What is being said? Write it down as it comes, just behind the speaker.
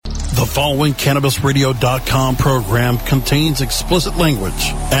The following CannabisRadio.com program contains explicit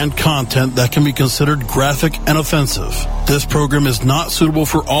language and content that can be considered graphic and offensive. This program is not suitable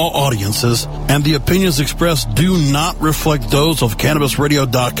for all audiences, and the opinions expressed do not reflect those of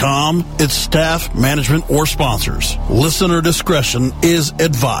CannabisRadio.com, its staff, management, or sponsors. Listener discretion is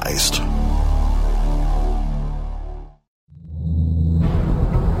advised.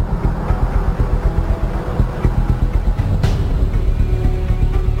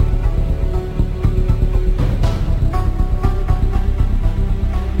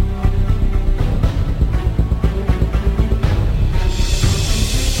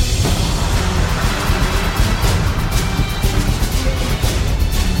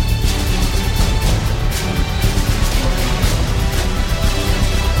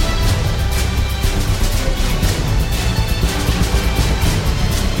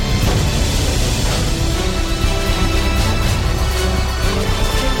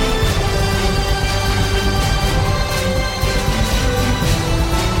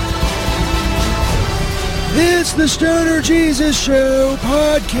 The Stoner Jesus Show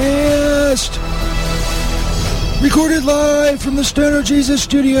podcast, recorded live from the Stoner Jesus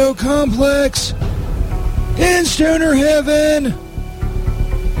Studio Complex in Stoner Heaven.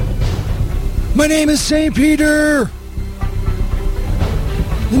 My name is St. Peter.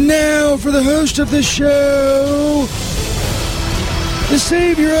 And now for the host of the show, the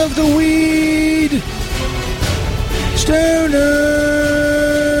savior of the weed, Stoner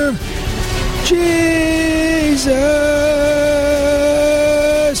Jesus.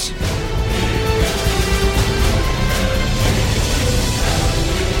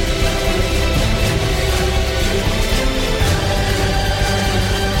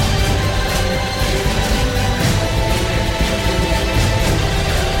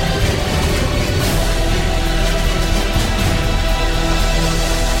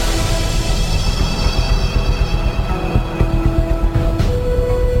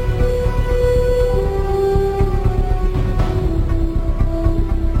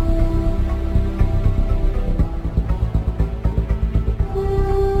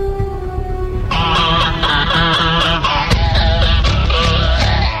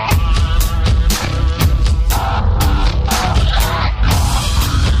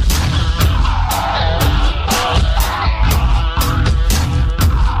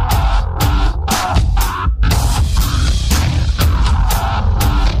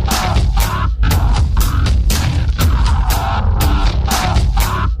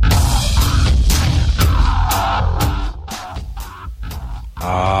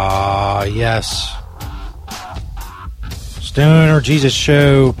 Yes. Stoner Jesus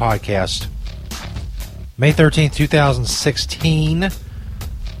Show podcast. May 13th, 2016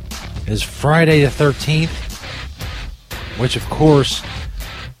 is Friday the 13th, which of course,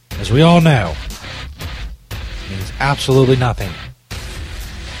 as we all know, means absolutely nothing.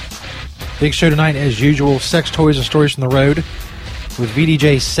 Big show tonight as usual, sex, toys, and stories from the road with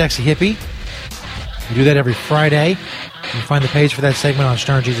VDJ Sexy Hippie. We do that every Friday. You can find the page for that segment on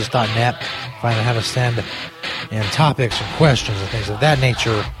StonerJesus.net. Find out how to send in topics and questions and things of that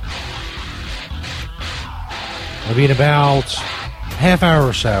nature. It'll be in about a half hour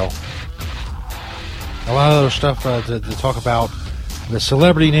or so. A lot of other stuff to talk about. The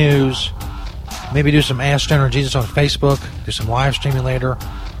celebrity news. Maybe do some Ask Stoner Jesus on Facebook. Do some live streaming later.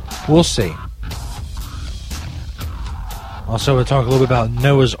 We'll see. Also, we'll talk a little bit about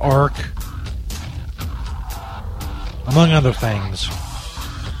Noah's Ark, among other things.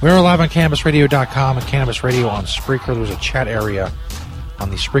 We're live on CannabisRadio.com and Cannabis Radio on Spreaker. There's a chat area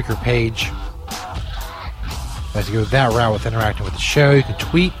on the Spreaker page. If you have to go that route with interacting with the show, you can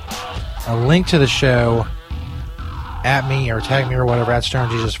tweet a link to the show at me or tag me or whatever at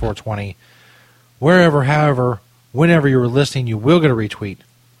StonerJesus420. Wherever, however, whenever you're listening, you will get a retweet. You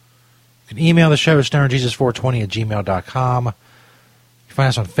can email the show at StonerJesus420 at gmail.com. You can find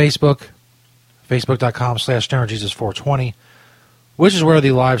us on Facebook. Facebook.com/StonerJesus420, which is where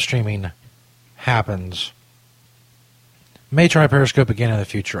the live streaming happens. May try Periscope again in the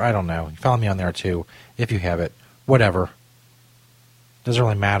future. I don't know. You follow me on there too, if you have it. Whatever. Doesn't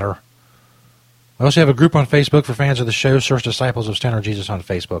really matter. We also have a group on Facebook for fans of the show. Search Disciples of Stoner Jesus on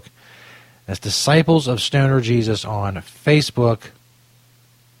Facebook. That's Disciples of Stoner Jesus on Facebook.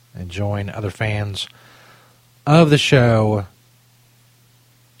 And join other fans of the show,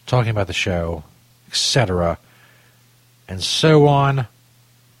 talking about the show, etc., and so on.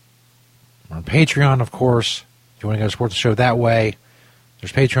 We're on Patreon, of course. If you want to go support the show that way,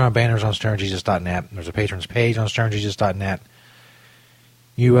 there's Patreon banners on StonerJesus.net. There's a patrons page on StonerJesus.net.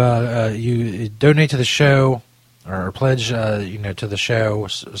 You donate to the show or pledge, to the show,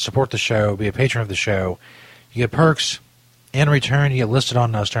 support the show, be a patron of the show, you get perks. In return, you get listed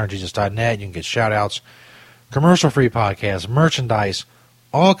on stonerjesus.net. You can get shout-outs, commercial-free podcasts, merchandise,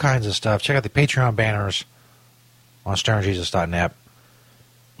 all kinds of stuff. Check out the Patreon banners on stonerjesus.net.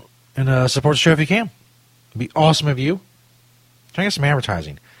 And support the show if you can. It'd be awesome of you. Try to get some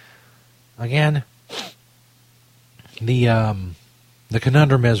advertising. Again, the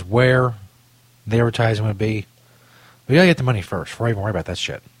conundrum is where the advertising would be. We gotta get the money first before I even worry about that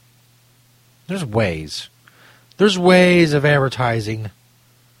shit. There's ways. There's ways of advertising.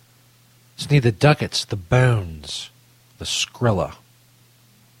 Just need the ducats, the bones, the Skrilla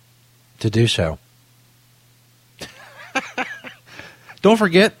to do so. Don't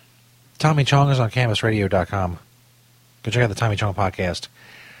forget, Tommy Chong is on CannabisRadio.com. Go check out the Tommy Chong podcast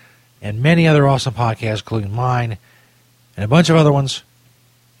and many other awesome podcasts, including mine and a bunch of other ones.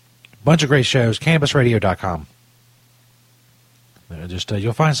 A bunch of great shows. CannabisRadio.com.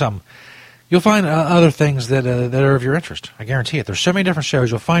 You'll find something. You'll find other things that are of your interest. I guarantee it. There's so many different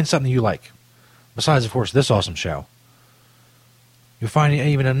shows. You'll find something you like. Besides, of course, this awesome show. You'll find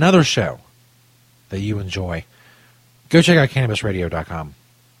even another show that you enjoy. Go check out CannabisRadio.com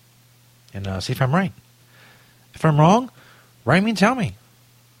and see if I'm right. If I'm wrong, write me and tell me.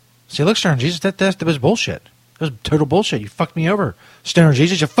 See, look, Stoner Jesus, that was bullshit. That was total bullshit. You fucked me over. Stoner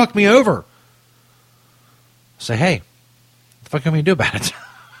Jesus, you fucked me over. Say, hey, what the fuck can we do about it?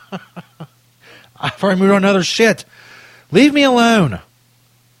 I've already moved on to other shit. Leave me alone.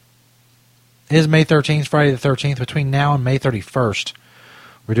 It is May 13th, Friday the 13th. Between now and May 31st,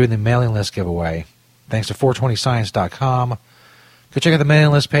 we're doing the mailing list giveaway. Thanks to 420science.com. Go check out the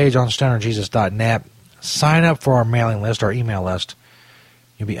mailing list page on stonerjesus.net. Sign up for our mailing list, our email list.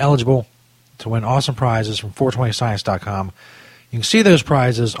 You'll be eligible to win awesome prizes from 420science.com. You can see those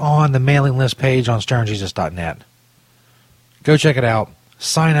prizes on the mailing list page on stonerjesus.net. Go check it out.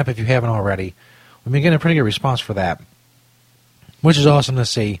 Sign up if you haven't already. We've been getting a pretty good response for that, which is awesome to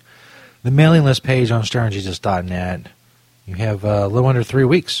see. The mailing list page on stonerjesus.net. You have a little under 3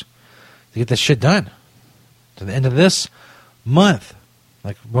 weeks to get this shit done. To the end of this month,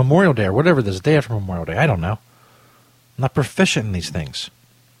 like Memorial Day or whatever this day after Memorial Day. I don't know. I'm not proficient in these things.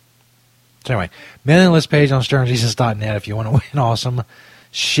 So anyway, mailing list page on stonerjesus.net if you want to win awesome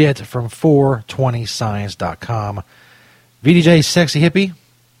shit from 420science.com. VDJ Sexy Hippie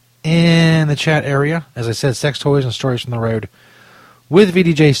in the chat area. As I said, sex toys and stories from the road with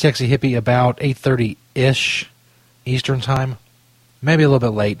VDJ Sexy Hippie about 8:30-ish Eastern time. Maybe a little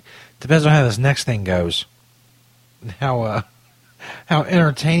bit late. Depends on how this next thing goes. How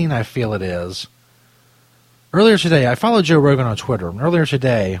entertaining I feel it is. Earlier today, I followed Joe Rogan on Twitter. And earlier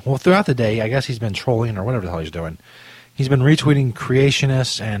today, well, throughout the day, I guess he's been trolling or whatever the hell he's doing. He's been retweeting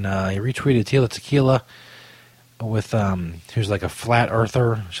creationists, and he retweeted Tila Tequila with who's like a flat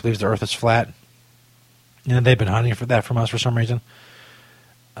earther. She believes the earth is flat. And they've been hunting for that from us for some reason.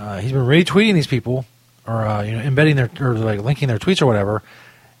 He's been retweeting these people, or embedding their, or like linking their tweets or whatever,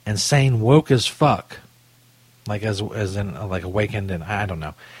 and saying woke as fuck, like as in like awakened, and I don't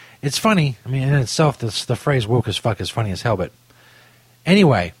know. It's funny. I mean, in itself, the phrase woke as fuck is funny as hell. But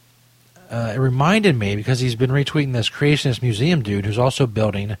anyway, it reminded me because he's been retweeting this creationist museum dude who's also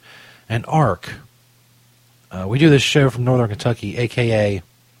building an ark. We do this show from Northern Kentucky, a.k.a.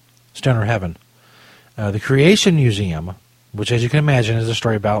 Stoner Heaven. The Creation Museum, which, as you can imagine, is a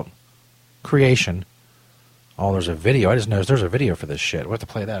story about creation. Oh, there's a video. I just noticed there's a video for this shit. We'll have to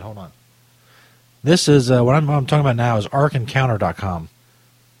play that. Hold on. This is, what I'm talking about now is ArkEncounter.com.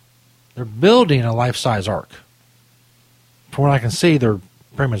 They're building a life-size ark. From what I can see, they're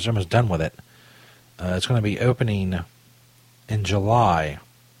pretty much almost done with it. It's going to be opening in July.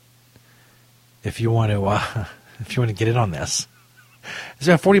 If you want to get in on this. It's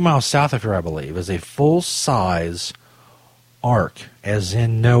about 40 miles south of here, I believe. It's a full-size ark, as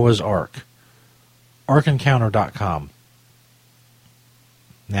in Noah's Ark. ArkEncounter.com.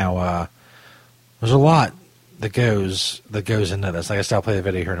 Now, there's a lot that goes into this. Like I said, I'll play the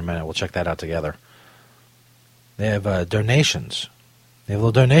video here in a minute. We'll check that out together. They have donations. They have a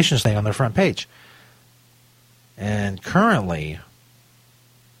little donations thing on their front page. And currently,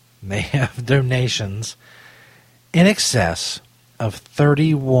 they have donations in excess of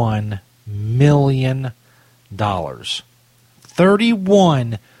 $31 million.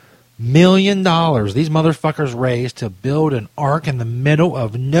 $31 million these motherfuckers raised to build an ark in the middle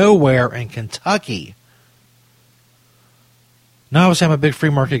of nowhere in Kentucky. Now, obviously, I'm a big free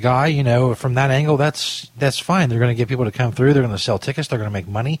market guy. You know, from that angle, that's fine. They're going to get people to come through. They're going to sell tickets. They're going to make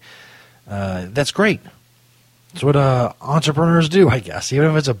money. That's great. That's what entrepreneurs do, I guess,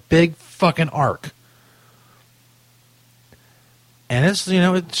 even if it's a big fucking ark. And it's,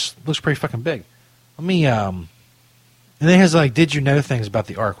 it looks pretty fucking big. Let me, and it has like, did you know things about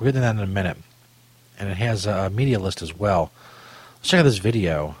the Ark? We'll get into that in a minute. And it has a media list as well. Let's check out this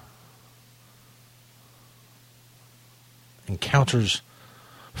video. Encounters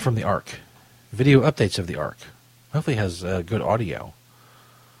from the Ark. Video updates of the Ark. Hopefully it has good audio.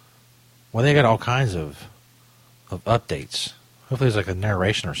 Well, they got all kinds of updates. Hopefully there's like a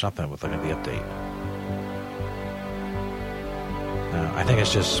narration or something with like the update. I think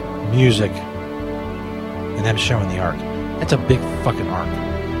it's just music and them showing the Ark. That's a big fucking Ark.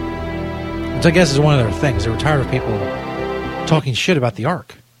 Which I guess is one of their things. They were tired of people talking shit about the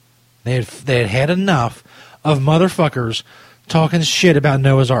Ark. They had enough of motherfuckers talking shit about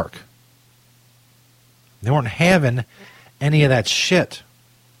Noah's Ark. They weren't having any of that shit.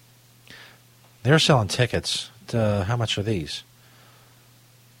 They're selling tickets. How much are these?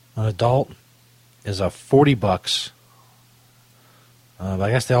 An adult is $40. But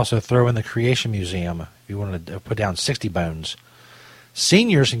I guess they also throw in the Creation Museum if you wanted to put down 60 bones.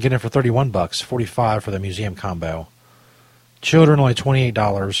 Seniors can get in for $31, $45 for the museum combo. Children only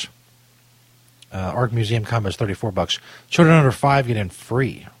 $28. Ark Museum combo is $34. Children under 5 get in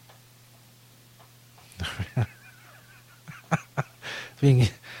free.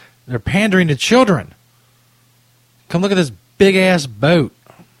 They're pandering to children. Come look at this big ass boat.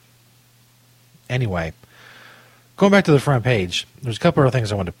 Anyway, going back to the front page, there's a couple other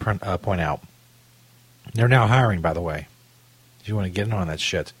things I want to point out. They're now hiring, by the way. If you want to get in on that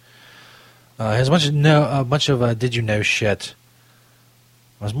shit, has a bunch of did you know shit.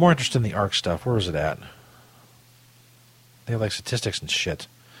 I was more interested in the Ark stuff. Where is it at? They have like statistics and shit.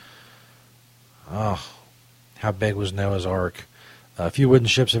 Oh, how big was Noah's Ark? A few wooden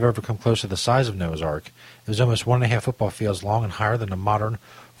ships have ever come close to the size of Noah's Ark. It was almost 1.5 football fields long and higher than a modern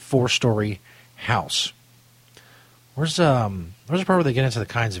 4-story house. Where's the part where they get into the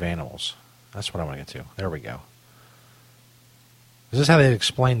kinds of animals? That's what I want to get to. There we go. Is this how they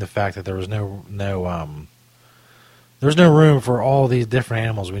explain the fact that there was no room for all these different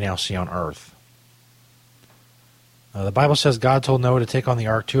animals we now see on Earth? The Bible says God told Noah to take on the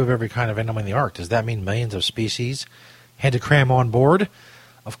ark 2 of every kind of animal in the ark. Does that mean millions of species had to cram on board?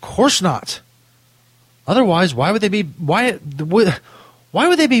 Of course not. Otherwise, why would they be building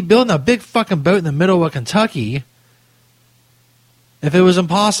a big fucking boat in the middle of Kentucky if it was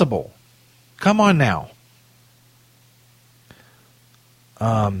impossible? Come on now.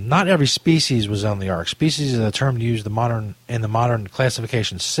 Not every species was on the ark. Species is a term used in the modern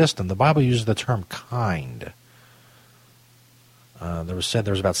classification system. The Bible uses the term kind. There was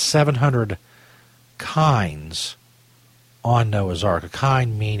about 700 kinds on Noah's Ark. A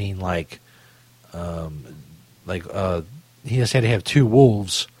kind meaning he just had to have 2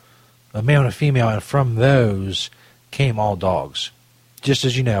 wolves, a male and a female, and from those came all dogs. Just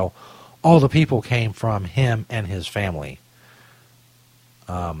as you know, all the people came from him and his family.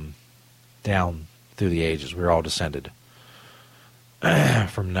 Down through the ages. We were all descended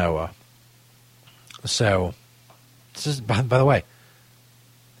from Noah. So, this is, by the way,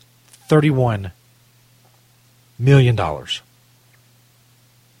 $31 million.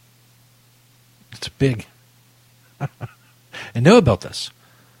 It's big. And Noah built this.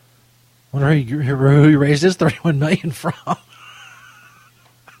 Wonder who he raised his $31 million from.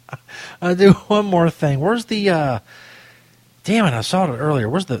 I'll do one more thing. Where's the... Damn it, I saw it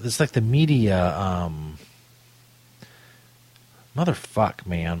earlier. It's like the media, motherfuck,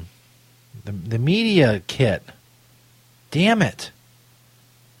 man. The media kit. Damn it.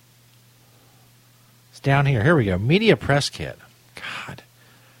 It's down here. Here we go. Media press kit. God.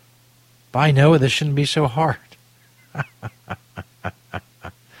 By Noah, this shouldn't be so hard.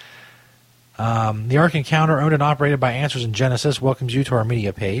 The Ark Encounter, owned and operated by Answers in Genesis, welcomes you to our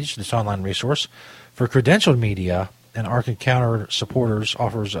media page. This online resource for credentialed media and Ark Encounter supporters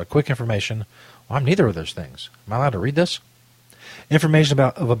offers quick information. Well, I'm neither of those things. Am I allowed to read this? Information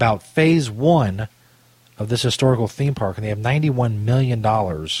about Phase 1 of this historical theme park, and they have $91 million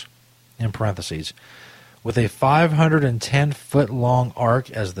in parentheses, with a 510-foot-long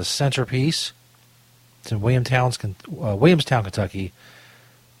ark as the centerpiece. It's in Williamstown, Kentucky,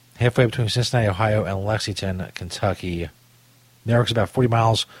 halfway between Cincinnati, Ohio, and Lexington, Kentucky. The ark's about 40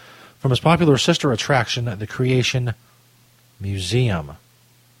 miles from its popular sister attraction, the Creation Museum.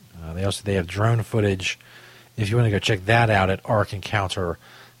 They have drone footage if you want to go check that out at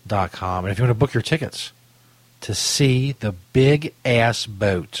arkencounter.com. And if you want to book your tickets to see the big-ass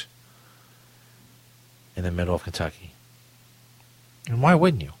boat in the middle of Kentucky. And why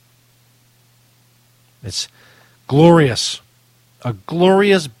wouldn't you? It's glorious. A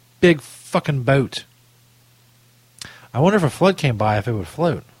glorious big fucking boat. I wonder if a flood came by, if it would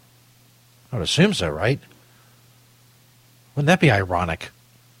float. I would assume so, right? Wouldn't that be ironic?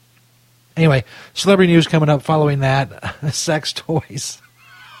 Anyway, celebrity news coming up following that. Sex toys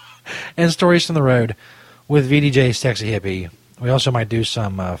and stories from the road with VDJ Sexy Hippie. We also might do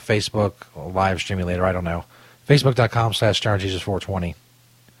some Facebook live streaming later. I don't know. Facebook.com/StonerJesus420. You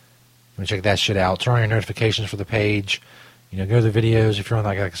can check that shit out. Turn on your notifications for the page. Go to the videos. If you're on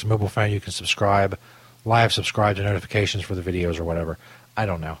like a mobile phone, you can subscribe. Live subscribe to notifications for the videos or whatever. I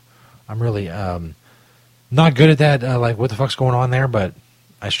don't know. I'm really not good at that, like what the fuck's going on there, but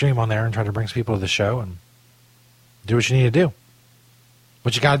I stream on there and try to bring some people to the show and do what you need to do.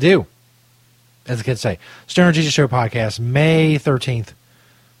 What you got to do, as the kids say. Stoner Jesus Show podcast, May 13th,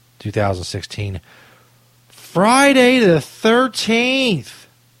 2016. Friday the 13th.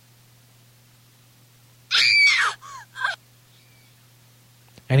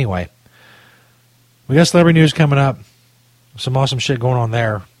 Anyway, we got celebrity news coming up. Some awesome shit going on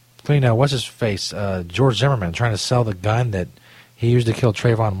there. Including, what's his face? George Zimmerman trying to sell the gun that he used to kill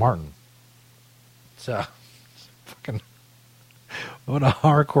Trayvon Martin. So, fucking, what a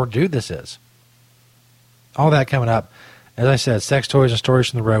hardcore dude this is. All that coming up. As I said, sex toys and stories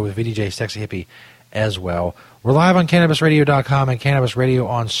from the road with VDJ Sexy Hippie as well. We're live on CannabisRadio.com and Cannabis Radio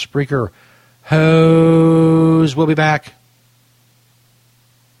on Spreaker. We'll be back.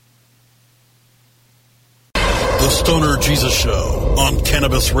 The Stoner Jesus Show on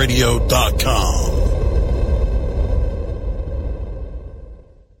CannabisRadio.com.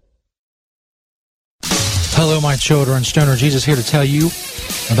 Hello, my children. Stoner Jesus here to tell you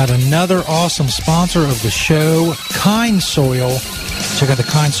about another awesome sponsor of the show, Kind Soil. Check out the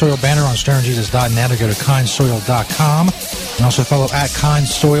Kind Soil banner on stonerjesus.net or go to kindsoil.com. And also follow at Kind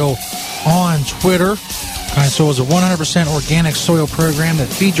Soil on Twitter. Kind Soil is a 100% organic soil program that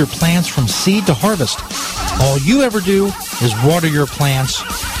feeds your plants from seed to harvest. All you ever do is water your plants.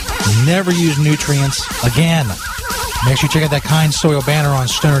 You never use nutrients again. Make sure you check out that Kind Soil banner on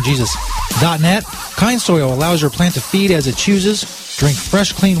stonerjesus.net. Kind Soil allows your plant to feed as it chooses, drink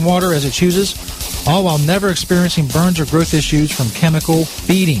fresh, clean water as it chooses, all while never experiencing burns or growth issues from chemical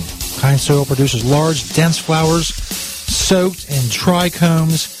feeding. Kind Soil produces large, dense flowers soaked in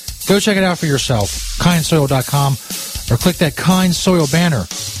trichomes. Go check it out for yourself, kindsoil.com, or click that Kind Soil banner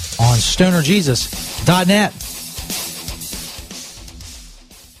on stonerjesus.net.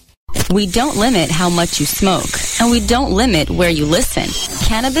 We don't limit how much you smoke, and we don't limit where you listen.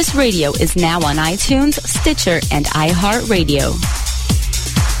 Cannabis Radio is now on iTunes, Stitcher, and iHeartRadio.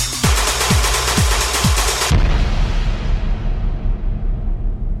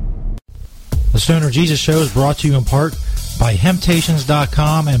 The Stoner Jesus Show is brought to you in part by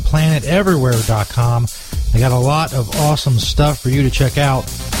Hemptations.com and PlanetEverywhere.com. They got a lot of awesome stuff for you to check out.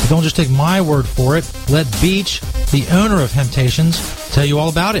 But don't just take my word for it. Let Beach, the owner of Hemptations, tell you all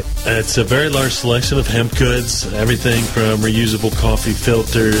about it. It's a very large selection of hemp goods, everything from reusable coffee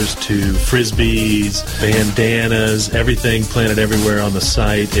filters to frisbees, bandanas, everything Planet Everywhere on the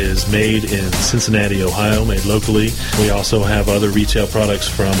site is made in Cincinnati, Ohio, made locally. We also have other retail products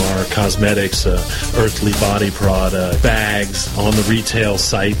from our cosmetics, Earthly Body product, bags on the retail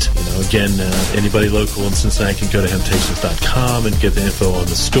site. Again, anybody local in Cincinnati can go to Hemptations.com and get the info on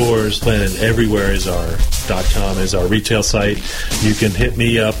the stores. Planet Everywhere is our .com is our retail site. You can hit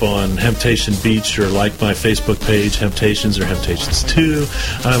me up on Hemptation Beach or like my Facebook page, Hemptations or Hemptations 2.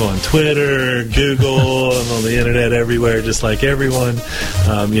 I'm on Twitter, Google, I'm on the internet everywhere, just like everyone.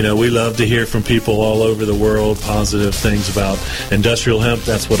 We love to hear from people all over the world, positive things about industrial hemp.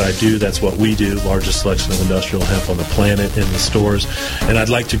 That's what I do. That's what we do. Largest selection of industrial hemp on the planet in the stores. And I'd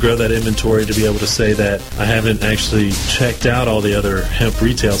like to grow that inventory to be able to say that I haven't actually checked out all the other hemp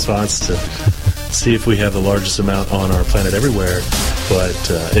retail spots to see if we have the largest amount on our Planet Everywhere, but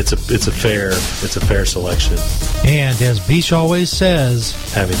it's a fair selection. And as Beach always says,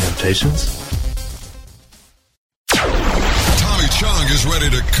 having Hemptations. Tommy Chong is ready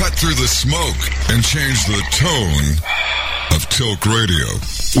to cut through the smoke and change the tone of Tilk Radio.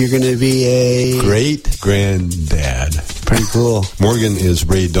 You're going to be a great-granddad. Pretty cool. Morgan is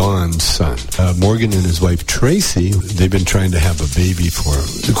Ray Dawn's son. Morgan and his wife Tracy, they've been trying to have a baby for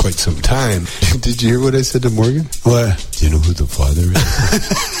quite some time. Did you hear what I said to Morgan? What? Do you know who the father is?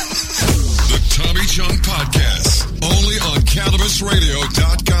 The Tommy Chong Podcast, only on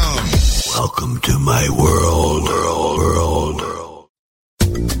CannabisRadio.com. Welcome to my world.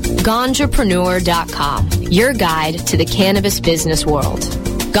 Ganjapreneur.com, your guide to the cannabis business world.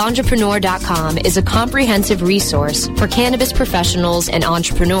 Ganjapreneur.com is a comprehensive resource for cannabis professionals and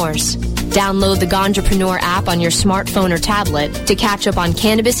entrepreneurs. Download the Ganjapreneur app on your smartphone or tablet to catch up on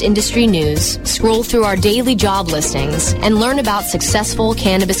cannabis industry news, scroll through our daily job listings, and learn about successful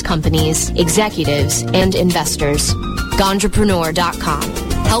cannabis companies, executives, and investors. Ganjapreneur.com,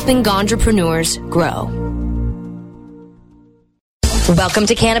 helping Ganjapreneurs grow. Welcome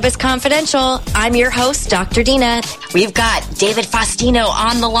to Cannabis Confidential. I'm your host, Dr. Dina. We've got David Faustino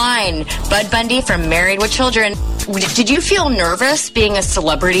on the line, Bud Bundy from Married with Children. Did you feel nervous being a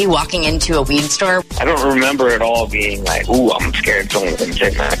celebrity walking into a weed store? I don't remember at all being like, ooh, I'm scared someone's going to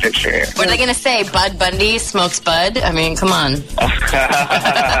take my picture here. What are they going to say? Bud Bundy smokes bud? I mean, come on.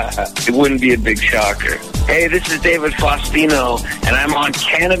 It wouldn't be a big shocker. Hey, this is David Faustino, and I'm on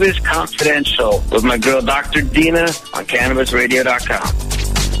Cannabis Confidential with my girl, Dr. Dina, on CannabisRadio.com.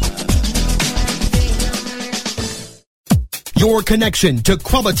 Your connection to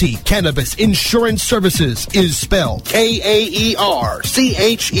quality cannabis insurance services is spelled K-A-E-R-C-H-E-R.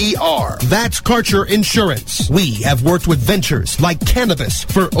 That's Karcher Insurance. We have worked with ventures like cannabis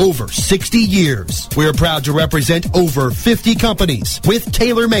for over 60 years. We're proud to represent over 50 companies with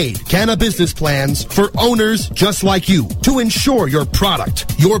tailor-made cannabis plans for owners just like you to insure your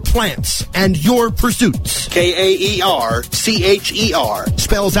product, your plants, and your pursuits. K-A-E-R-C-H-E-R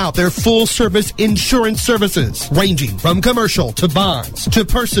spells out their full-service insurance services ranging from commercial to bonds, to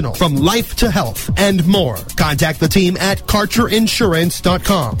personal, from life to health, and more. Contact the team at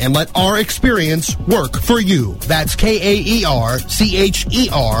KarcherInsurance.com and let our experience work for you. That's K-A-E-R-C-H-E-R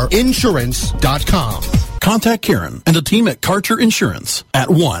Insurance.com. Contact Karen and the team at Karcher Insurance at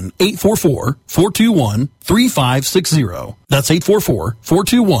 1-844-421-3560. That's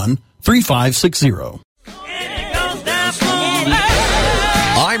 844-421-3560.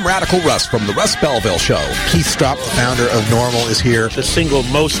 I'm Radical Russ from The Russ Belville Show. Keith Stropp, the founder of NORML, is here. The single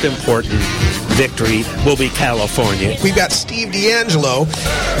most important victory will be California. We've got Steve D'Angelo.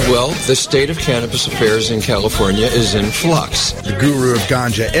 Well, the state of cannabis affairs in California is in flux. The guru of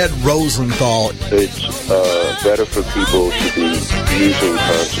ganja, Ed Rosenthal. It's better for people to be using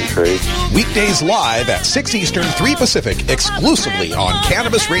concentrates. Weekdays live at 6 Eastern, 3 Pacific, exclusively on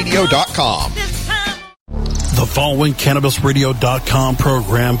CannabisRadio.com. The following CannabisRadio.com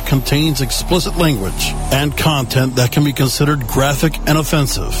program contains explicit language and content that can be considered graphic and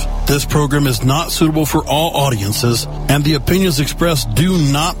offensive. This program is not suitable for all audiences, and the opinions expressed do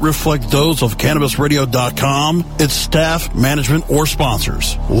not reflect those of CannabisRadio.com, its staff, management, or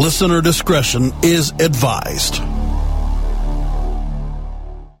sponsors. Listener discretion is advised.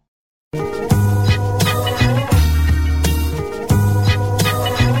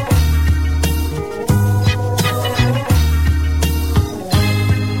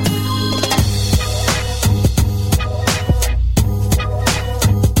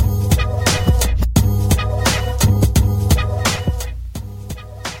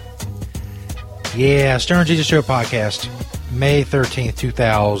 Yeah, Stern Jesus Show podcast, May 13th,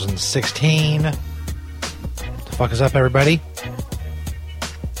 2016. What the fuck is up, everybody?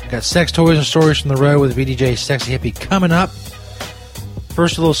 Got sex toys and stories from the road with VDJ Sexy Hippie coming up.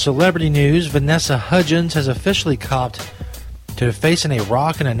 First, a little celebrity news. Vanessa Hudgens has officially copped to facing a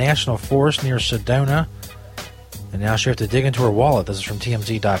rock in a national forest near Sedona. And now she has to dig into her wallet. This is from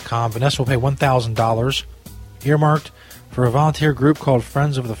TMZ.com. Vanessa will pay $1,000, earmarked for a volunteer group called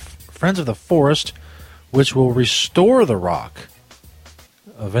Friends of the Forest, which will restore the rock.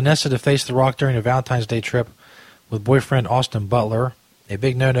 Vanessa defaced the rock during a Valentine's Day trip with boyfriend Austin Butler. A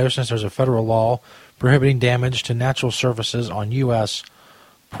big no-no since there's a federal law prohibiting damage to natural surfaces on U.S.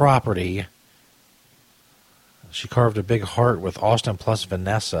 property. She carved a big heart with Austin plus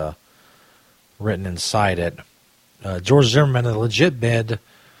Vanessa written inside it. George Zimmerman, a legit bid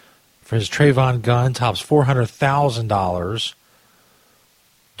for his Trayvon gun, tops $400,000.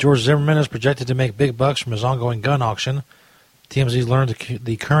 George Zimmerman is projected to make big bucks from his ongoing gun auction. TMZ learned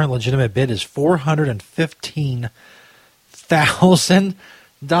the current legitimate bid is $415,000.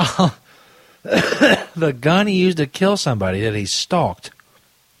 The gun he used to kill somebody that he stalked.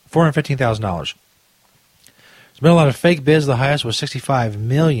 $415,000. There's been a lot of fake bids. The highest was $65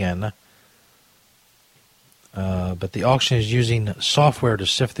 million. But the auction is using software to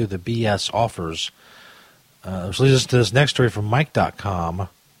sift through the BS offers. Which leads us to this next story from Mike.com.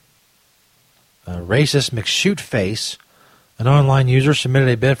 Racist McShootface, an online user, submitted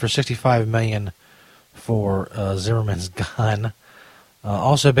a bid for $65 million for Zimmerman's gun.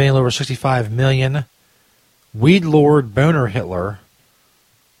 Also bidding over $65 million, Weed Lord Boner Hitler.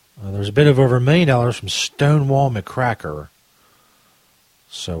 There's a bid of over $1 million from Stonewall McCracker.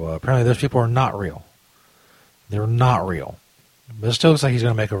 So apparently those people are not real. They're not real. But it still looks like he's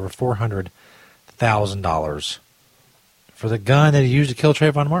going to make over $400,000 for the gun that he used to kill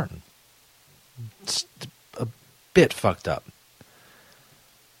Trayvon Martin. It's a bit fucked up.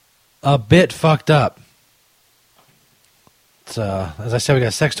 A bit fucked up. It's, as I said, we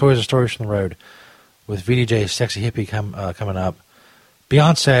got sex toys and stories from the road with VDJ Sexy Hippie coming up.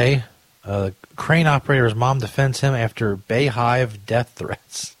 Beyonce, crane operator's mom defends him after Bayhive death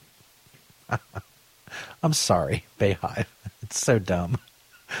threats. I'm sorry, Bayhive. It's so dumb.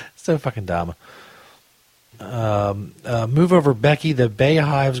 So fucking dumb. Move over Becky. The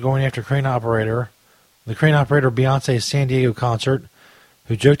Bayhive's going after crane operator. The crane operator Beyonce's San Diego concert,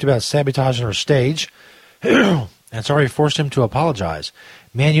 who joked about sabotaging her stage, and it's already forced him to apologize.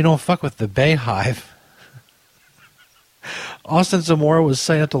 Man, you don't fuck with the Bayhive. Austin Zamora was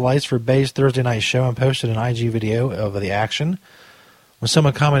setting up the lights for Bay's Thursday night show and posted an IG video of the action. When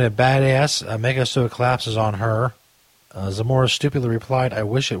someone commented, "Badass, Mega so it collapses on her," Zamora stupidly replied, "I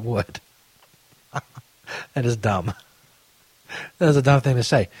wish it would." That is dumb. That is a dumb thing to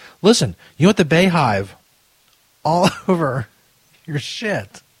say. Listen, you want the Bayhive all over your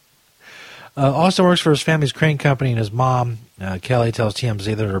shit. Austin works for his family's crane company, and his mom, Kelly, tells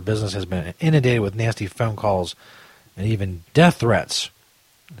TMZ that her business has been inundated with nasty phone calls and even death threats.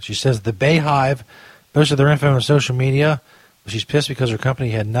 She says the Bayhive posted their info on social media, but she's pissed because her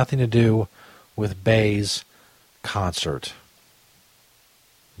company had nothing to do with Bay's concert.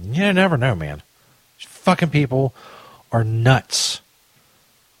 You never know, man. These fucking people are nuts.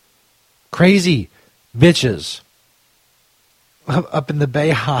 Crazy bitches up in the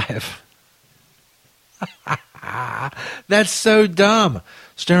Bayhive. That's so dumb.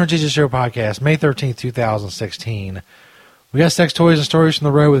 Stoner Jesus Show podcast, May 13th, 2016. We got sex toys and stories from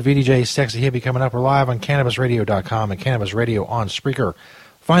the road with VDJ Sexy Hippie coming up. We're live on CannabisRadio.com and Cannabis Radio on Spreaker.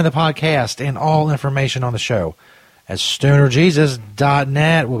 Find the podcast and all information on the show at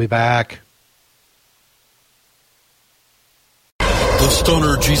StonerJesus.net. We'll be back. The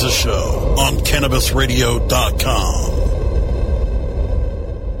Stoner Jesus Show on CannabisRadio.com.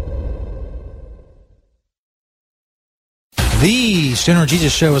 The Stoner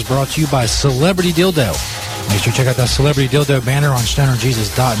Jesus Show is brought to you by Celebrity Dildo. Make sure you check out that Celebrity Dildo banner on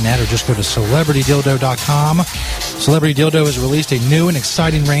StonerJesus.net or just go to CelebrityDildo.com. Celebrity Dildo has released a new and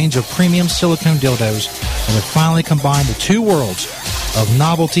exciting range of premium silicone dildos that have finally combined the two worlds of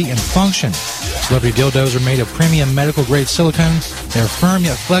novelty and function. Celebrity Dildos are made of premium medical-grade silicone. They're firm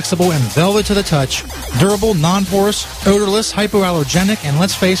yet flexible and velvet to the touch, durable, non-porous, odorless, hypoallergenic, and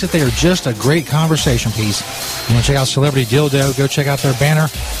let's face it, they are just a great conversation piece. You want to check out Celebrity Dildo, go check out their banner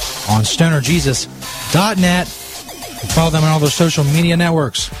on StonerJesus.net and follow them on all their social media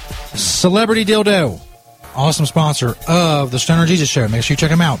networks. Celebrity Dildo, awesome sponsor of the Stoner Jesus Show. Make sure you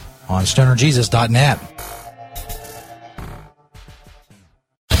check them out on StonerJesus.net.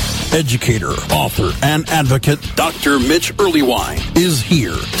 Educator, author, and advocate Dr. Mitch Earlywine is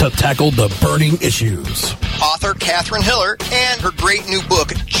here to tackle the burning issues. Author Catherine Hiller and her great new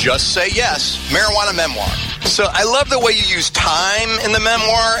book, Just Say Yes, Marijuana Memoir. So I love the way you use time in the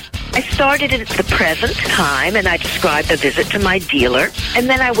memoir. I started at the present time, and I described a visit to my dealer, and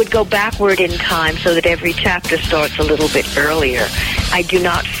then I would go backward in time so that every chapter starts a little bit earlier. I do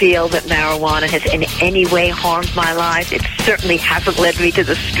not feel that marijuana has in any way harmed my life. It certainly hasn't led me to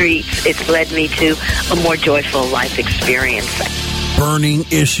the streets. It's led me to a more joyful life experience. Burning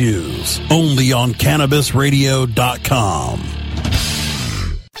issues, only on CannabisRadio.com.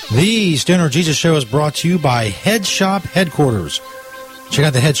 The Stoner Jesus Show is brought to you by Head Shop Headquarters. Check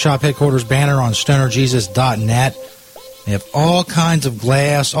out the Head Shop Headquarters banner on StonerJesus.net. They have all kinds of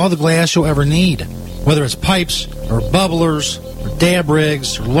glass, all the glass you'll ever need, whether it's pipes or bubblers or dab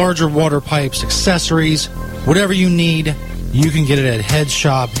rigs or larger water pipes, accessories, whatever you need, you can get it at Head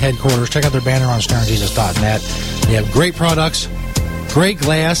Shop Headquarters. Check out their banner on StonerJesus.net. They have great products, great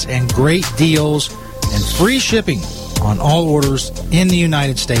glass, and great deals, and free shipping on all orders in the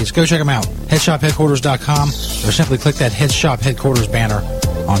United States. Go check them out. HeadShopHeadquarters.com or simply click that Head Shop Headquarters banner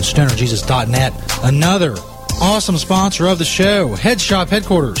on StonerJesus.net. Another awesome sponsor of the show, Head Shop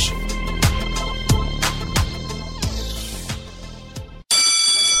Headquarters.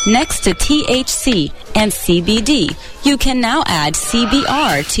 Next to THC and CBD, you can now add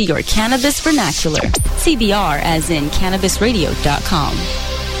CBR to your cannabis vernacular. CBR as in CannabisRadio.com.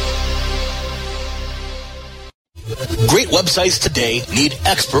 Great websites today need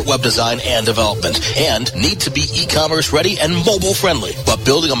expert web design and development and need to be e-commerce ready and mobile friendly. But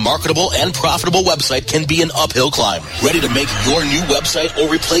building a marketable and profitable website can be an uphill climb. Ready to make your new website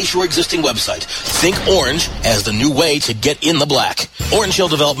or replace your existing website? Think Orange as the new way to get in the black. Orange Hill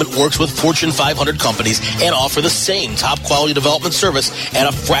Development works with Fortune 500 companies and offer the same top quality development service at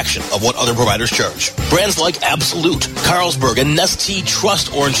a fraction of what other providers charge. Brands like Absolute, Carlsberg, and Nestea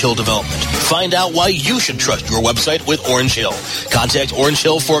trust Orange Hill Development. Find out why you should trust your website with Orange Hill. Contact Orange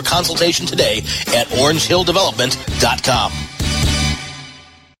Hill for a consultation today at orangehilldevelopment.com.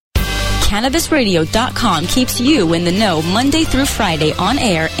 CannabisRadio.com keeps you in the know Monday through Friday on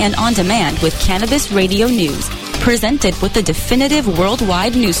air and on demand with Cannabis Radio News. Presented with the definitive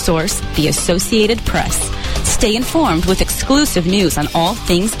worldwide news source, the Associated Press. Stay informed with exclusive news on all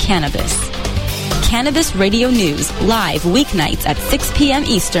things cannabis. Cannabis Radio News, live weeknights at 6 p.m.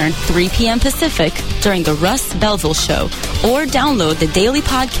 Eastern, 3 p.m. Pacific during the Russ Belville Show. Or download the daily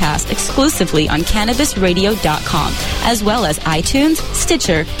podcast exclusively on CannabisRadio.com, as well as iTunes,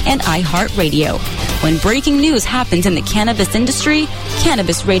 Stitcher, and iHeartRadio. When breaking news happens in the cannabis industry,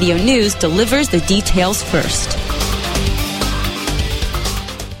 Cannabis Radio News delivers the details first.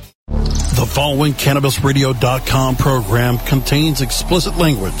 The following CannabisRadio.com program contains explicit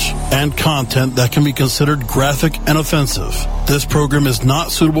language and content that can be considered graphic and offensive. This program is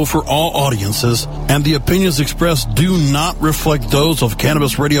not suitable for all audiences, and the opinions expressed do not reflect those of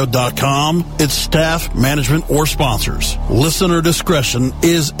CannabisRadio.com, its staff, management, or sponsors. Listener discretion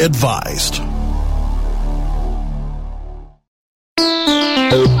is advised.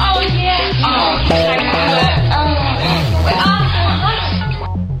 Oh,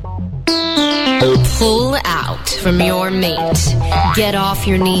 Pull out from your mate, get off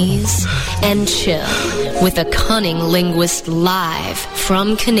your knees, and chill with a cunning linguist live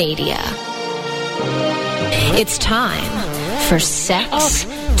from Canada. It's time for sex,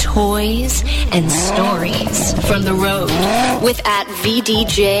 toys, and stories from the road with at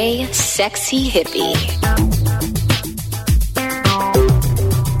VDJ Sexy Hippie.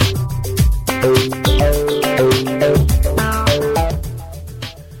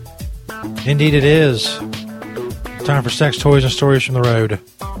 Indeed it is. Time for sex, toys, and stories from the road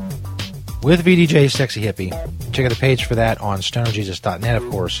with VDJ Sexy Hippie. Check out the page for that on stonerjesus.net, of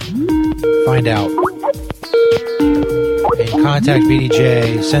course. Find out. And contact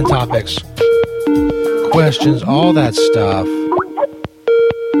VDJ, send topics, questions, all that stuff.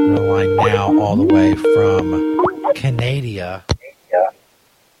 On the line now all the way from Canada.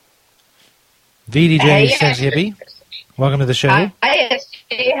 VDJ Sexy Hippie. Welcome to the show. Hi,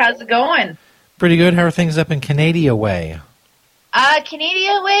 SJ. How's it going? Pretty good. How are things up in Canada way?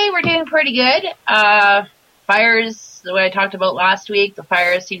 Canada way, we're doing pretty good. Fires, the way I talked about last week, the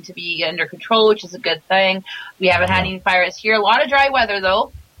fires seem to be under control, which is a good thing. We haven't had any fires here. A lot of dry weather,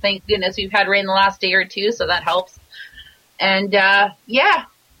 though. Thank goodness we've had rain the last day or two, so that helps. And, yeah,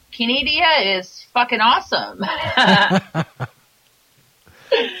 Canada is fucking awesome.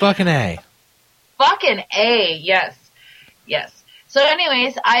 Fucking A. Fucking A, yes. Yes. So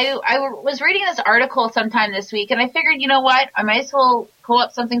anyways, I was reading this article sometime this week, and I figured, you know what, I might as well pull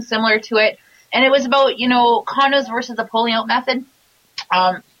up something similar to it. And it was about, you know, condoms versus the pulling out method.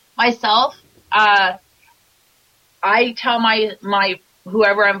 Myself, I tell my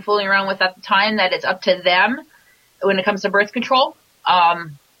whoever I'm fooling around with at the time that it's up to them when it comes to birth control.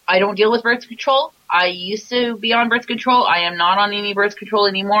 I don't deal with birth control. I used to be on birth control. I am not on any birth control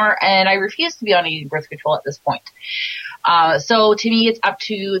anymore, and I refuse to be on any birth control at this point. So to me, it's up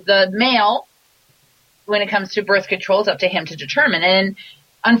to the male when it comes to birth control. It's up to him to determine. And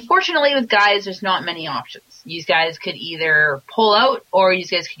unfortunately with guys, there's not many options. You guys could either pull out or you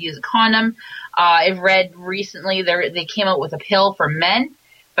guys could use a condom. I've read recently they came out with a pill for men,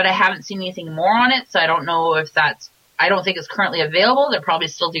 but I haven't seen anything more on it. So I don't know if I don't think it's currently available. They're probably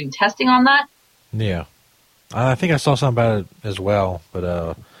still doing testing on that. Yeah. I think I saw something about it as well, but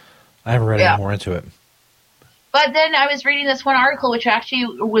I haven't read any more into it. But then I was reading this one article, which actually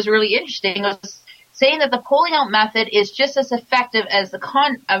was really interesting. It was saying that the pulling out method is just as effective as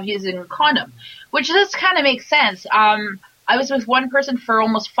of using a condom, which does kind of make sense. I was with one person for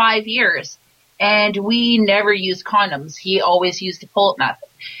almost 5 years, and we never used condoms. He always used the pull out method,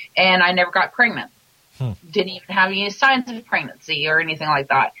 and I never got pregnant. Didn't even have any signs of pregnancy or anything like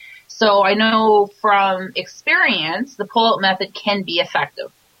that. So I know from experience the pull out method can be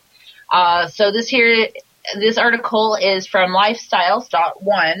effective. So this article is from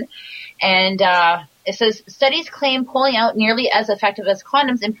lifestyles.one, and it says, studies claim pulling out nearly as effective as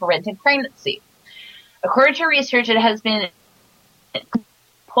condoms in preventing pregnancy. According to research, it has been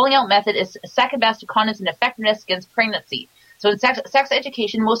pulling out method is second best to condoms in effectiveness against pregnancy. So in sex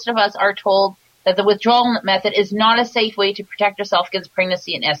education, most of us are told that the withdrawal method is not a safe way to protect yourself against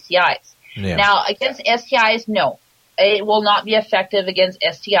pregnancy and STIs. Yeah. Now, against STIs, no. It will not be effective against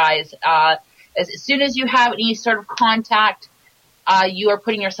STIs. As soon as you have any sort of contact, you are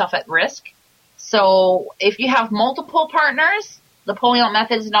putting yourself at risk. So if you have multiple partners, the pulling out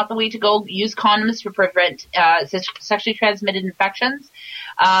method is not the way to go. Use condoms to prevent sexually transmitted infections.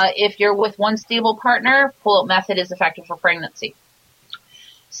 If you're with one stable partner, pull out method is effective for pregnancy.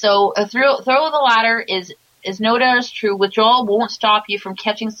 So throw the latter is no doubt is true. Withdrawal won't stop you from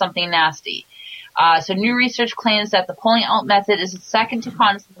catching something nasty. So new research claims that the pulling out method is second to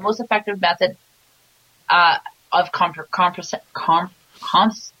condoms, the most effective method of contraception.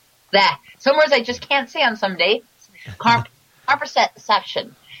 Some words I just can't say on some days.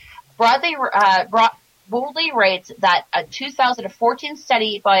 Contraception. Boldly writes that a 2014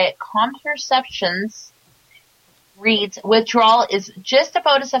 study by Contraceptions reads, withdrawal is just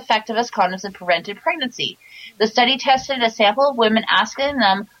about as effective as condoms in preventing pregnancy. The study tested a sample of women, asking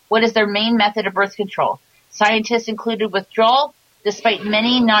them what is their main method of birth control. Scientists included withdrawal, despite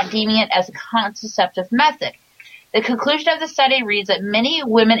many not deeming it as a contraceptive method. The conclusion of the study reads that many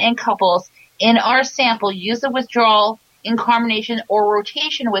women and couples in our sample use the withdrawal in combination or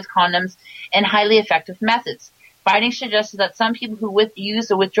rotation with condoms and highly effective methods. Findings suggest that some people who use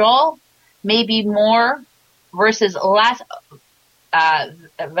the withdrawal may be more versus less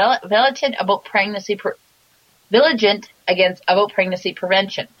vigilant about pregnancy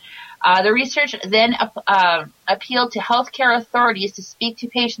prevention. The research then appealed to healthcare authorities to speak to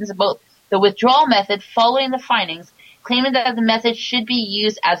patients about the withdrawal method following the findings, claiming that the method should be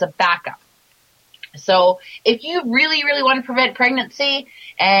used as a backup. So if you really, really want to prevent pregnancy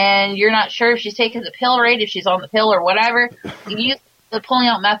and you're not sure if she's taking the pill right, if she's on the pill or whatever, you use the pulling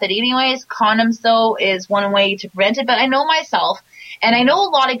out method anyways. Condoms, though, is one way to prevent it. But I know myself, and I know a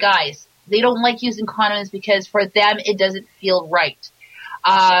lot of guys, they don't like using condoms because for them it doesn't feel right.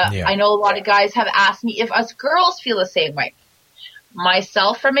 I know a lot of guys have asked me if us girls feel the same way.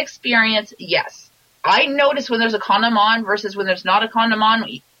 Myself, from experience, yes. I notice when there's a condom on versus when there's not a condom on.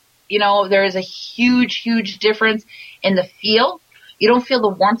 You know, there is a huge, huge difference in the feel. You don't feel the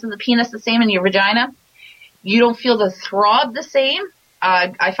warmth of the penis the same in your vagina. You don't feel the throb the same.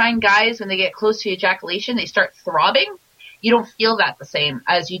 I find guys, when they get close to ejaculation, they start throbbing. You don't feel that the same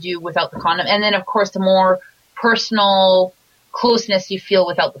as you do without the condom. And then, of course, the more personal closeness you feel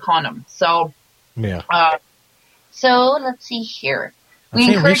without the condom. So, yeah. So let's see here. I've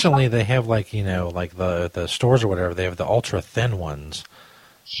seen recently they have like the stores or whatever, they have the ultra thin ones.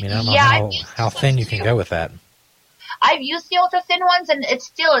 I mean, I don't know how thin you can go with that. I've used the ultra thin ones, and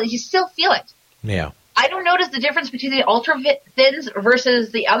you still feel it. Yeah. I don't notice the difference between the ultra thins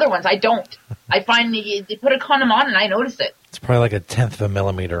versus the other ones. I don't. I find they put a condom on, and I notice it. It's probably like 1/10 of a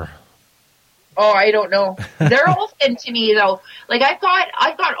millimeter. Oh, I don't know. They're all thin to me, though. Like I've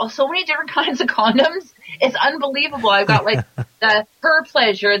got so many different kinds of condoms. It's unbelievable. I've got like the her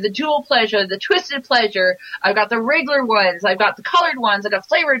pleasure, the dual pleasure, the twisted pleasure. I've got the regular ones. I've got the colored ones. I've got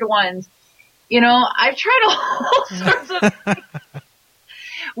flavored ones. You know, I've tried all sorts of things.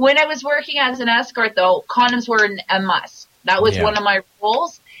 When I was working as an escort, though, condoms were a must. That was one of my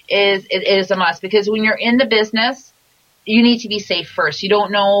rules. It is a must, because when you're in the business, you need to be safe first. You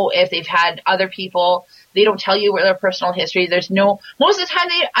don't know if they've had other people. They don't tell you their personal history. Most of the time,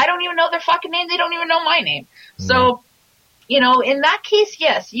 I don't even know their fucking name. They don't even know my name. So, you know, in that case,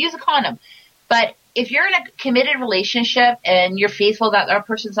 yes, use a condom. But if you're in a committed relationship and you're faithful that that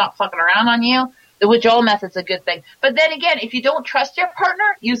person's not fucking around on you, the withdrawal method's a good thing. But then again, if you don't trust your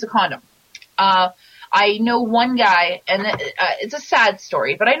partner, use a condom. I know one guy, and it's a sad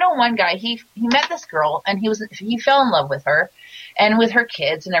story, but I know one guy, he met this girl, and he fell in love with her, and with her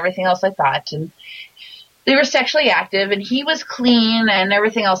kids and everything else like that, and they were sexually active, and he was clean and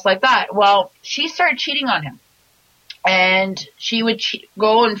everything else like that. Well, she started cheating on him, and she would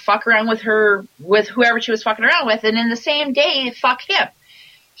go and fuck around with whoever she was fucking around with, and in the same day, fuck him.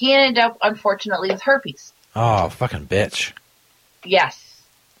 He ended up, unfortunately, with herpes. Oh, fucking bitch. Yes.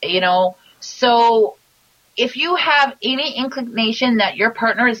 You know, so if you have any inclination that your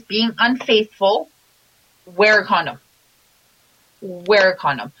partner is being unfaithful, wear a condom. Wear a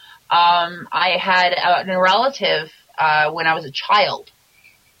condom. I had a relative when I was a child.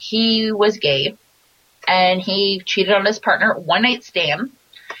 He was gay, and he cheated on his partner, one night stand,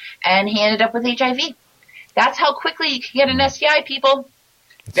 and he ended up with HIV. That's how quickly you can get an STI, people.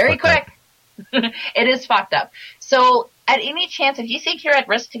 Very quick. It is fucked up. So at any chance, if you think you're at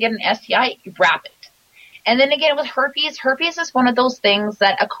risk to get an STI, wrap it. And then again with herpes is one of those things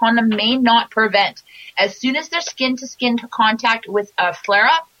that a condom may not prevent. As soon as there's skin-to-skin contact with a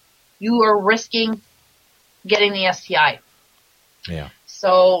flare-up, you are risking getting the STI. Yeah.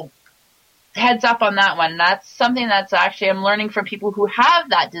 So heads up on that one. That's something that's actually I'm learning from people who have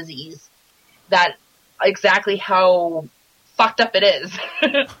that disease, that exactly how fucked up it is.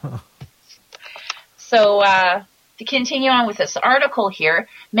 So to continue on with this article here,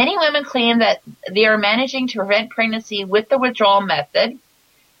 many women claim that they are managing to prevent pregnancy with the withdrawal method.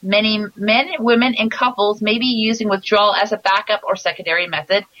 Many men, women, and couples may be using withdrawal as a backup or secondary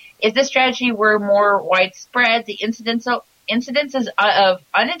method. If this strategy were more widespread, the incidences of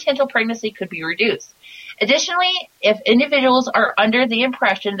unintentional pregnancy could be reduced. Additionally, if individuals are under the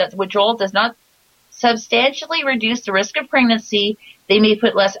impression that the withdrawal does not substantially reduce the risk of pregnancy, they may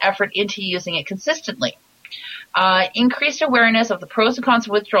put less effort into using it consistently. Increased awareness of the pros and cons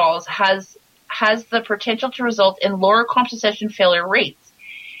of withdrawals has the potential to result in lower contraception failure rates.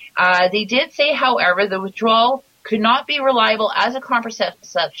 They did say, however, the withdrawal could not be reliable as a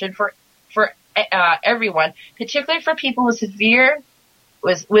contraception for everyone, particularly for people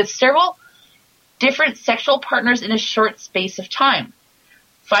with several different sexual partners in a short space of time.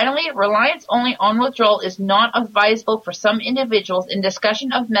 Finally, reliance only on withdrawal is not advisable for some individuals, and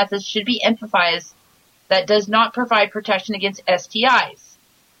discussion of methods should be emphasized that does not provide protection against STIs.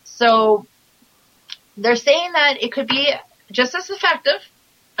 So they're saying that it could be just as effective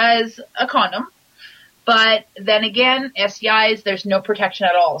as a condom, but then again, STIs, there's no protection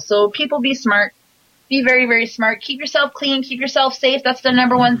at all. So people be smart. Be very, very smart. Keep yourself clean. Keep yourself safe. That's the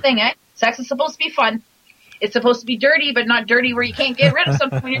number one thing, eh? Sex is supposed to be fun. It's supposed to be dirty, but not dirty where you can't get rid of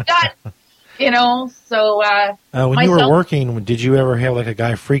something when you're done. You know, so... when you were working, did you ever have like a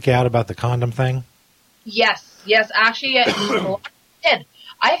guy freak out about the condom thing? Yes. Actually, I did.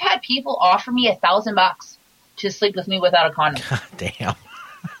 I've had people offer me $1,000 to sleep with me without a condom. Damn.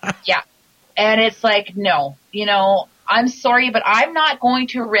 Yeah. And it's like, no. You know, I'm sorry, but I'm not going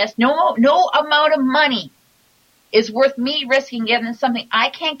to risk... No amount of money is worth me risking getting something I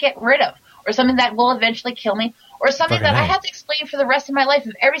can't get rid of, or something that will eventually kill me, or something that I have to explain for the rest of my life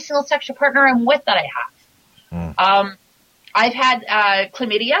of every single sexual partner I'm with that I have. I've had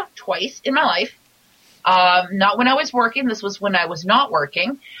chlamydia twice in my life. Not when I was working. This was when I was not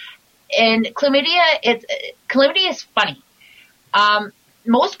working. And chlamydia is funny.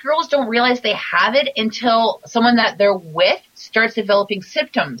 Most girls don't realize they have it until someone that they're with starts developing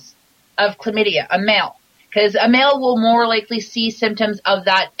symptoms of chlamydia, a male. Because a male will more likely see symptoms of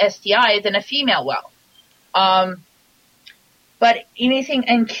that STI than a female will. But anything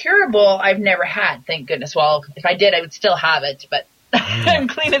incurable, I've never had, thank goodness. Well, if I did, I would still have it, but I'm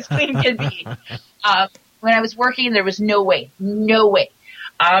clean as clean can be. When I was working, there was no way.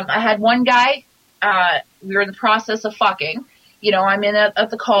 I had one guy, we were in the process of fucking. You know, I'm in at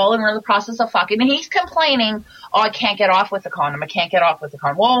the call and we're in the process of fucking, and he's complaining, I can't get off with the condom.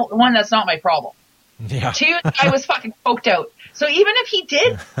 Well, one, that's not my problem. Yeah. Two, I was fucking coked out. So even if he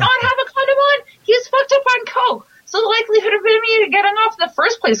did not have a condom on, he was fucked up on coke. So the likelihood of me getting off in the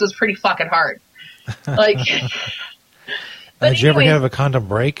first place was pretty fucking hard. Like, did you ever have a condom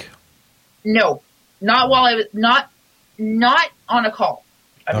break? No, not while I was not on a call.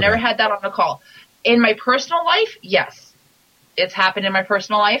 I've never had that on a call. In my personal life, yes, it's happened in my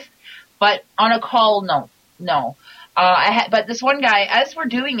personal life, but on a call, no. But this one guy, as we're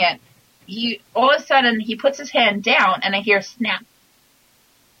doing it, he all of a sudden he puts his hand down and I hear snap.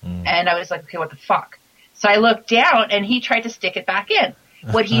 And I was like, okay, what the fuck? So I looked down and he tried to stick it back in.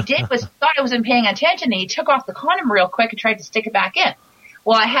 What he did was thought I wasn't paying attention and he took off the condom real quick and tried to stick it back in.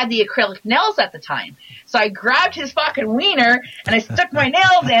 Well, I had the acrylic nails at the time. So I grabbed his fucking wiener and I stuck my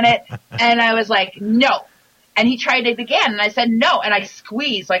nails in it and I was like, no. And he tried it again and I said no, and I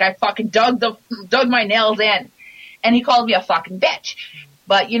squeezed, like I fucking dug my nails in. And he called me a fucking bitch.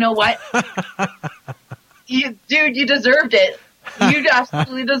 But you know what? You deserved it. You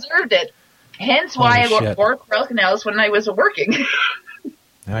absolutely deserved it. Hence why I wore acrylic nails when I was working.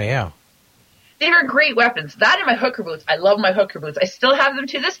 Oh, yeah. They were great weapons. That and my hooker boots. I love my hooker boots. I still have them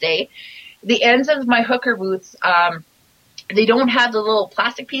to this day. The ends of my hooker boots, they don't have the little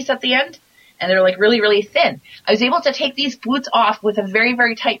plastic piece at the end, and they're like really, really thin. I was able to take these boots off with a very,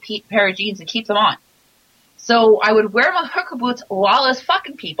 very tight pair of jeans and keep them on. So I would wear my hooker boots while I was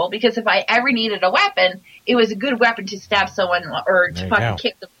fucking people, because if I ever needed a weapon, it was a good weapon to stab someone or to fucking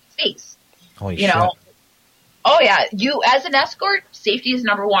kick them in the face. Holy shit. Oh yeah, you as an escort, safety is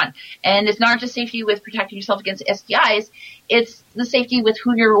number one. And it's not just safety with protecting yourself against STIs, it's the safety with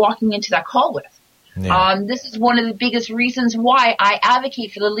who you're walking into that call with. Yeah. This is one of the biggest reasons why I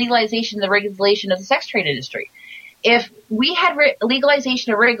advocate for the legalization and the regulation of the sex trade industry. If we had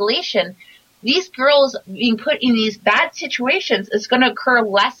legalization or regulation, these girls being put in these bad situations is going to occur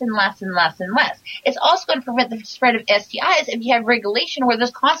less and less and less and less. It's also going to prevent the spread of STIs if you have regulation where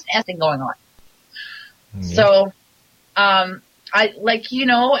there's constant testing going on. Yeah. So,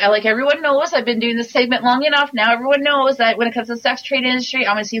 like everyone knows, I've been doing this segment long enough now. Everyone knows that when it comes to the sex trade industry,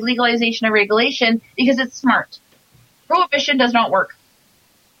 I'm going to see legalization and regulation because it's smart. Prohibition does not work.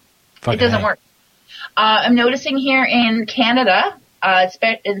 It doesn't work. I'm noticing here in Canada,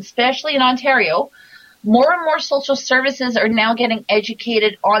 especially in Ontario, more and more social services are now getting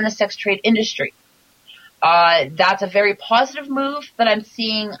educated on the sex trade industry. That's a very positive move that I'm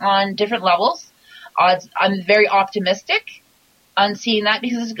seeing on different levels. I'm very optimistic on seeing that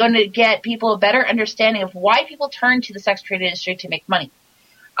because it's going to get people a better understanding of why people turn to the sex trade industry to make money.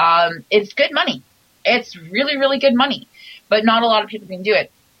 It's good money. It's really, really good money, but not a lot of people can do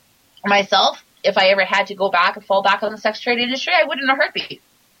it. Myself, if I ever had to go back and fall back on the sex trade industry, I would in a heartbeat.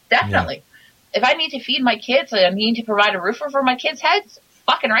 Definitely. Yeah. If I need to feed my kids, I need to provide a roof over my kids' heads,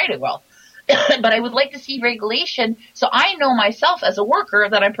 fucking right it will. But I would like to see regulation so I know myself as a worker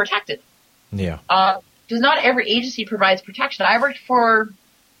that I'm protected. Yeah. Because not every agency provides protection. I worked for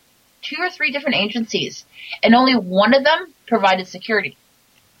 2 or 3 different agencies, and only one of them provided security.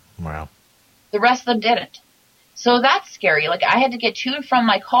 Wow. The rest of them didn't. So that's scary. Like I had to get to and from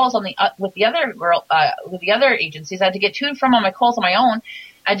my calls on with the other agencies. I had to get to and from on my calls on my own.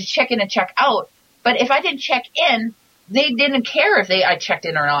 I had to check in and check out. But if I didn't check in, they didn't care if I checked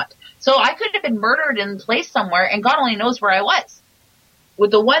in or not. So I could have been murdered in place somewhere, and God only knows where I was.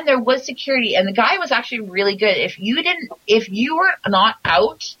 With the one, there was security, and the guy was actually really good. If you were not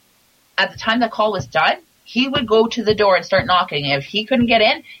out at the time the call was done, he would go to the door and start knocking. If he couldn't get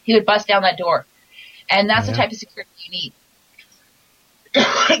in, he would bust down that door. And that's the type of security you need.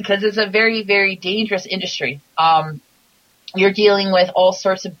 Because it's a very, very dangerous industry. You're dealing with all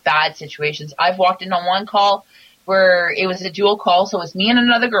sorts of bad situations. I've walked in on one call where it was a dual call, so it was me and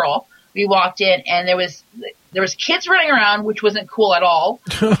another girl. We walked in, and there was kids running around, which wasn't cool at all.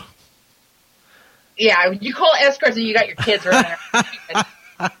 Yeah, you call escorts and you got your kids running around.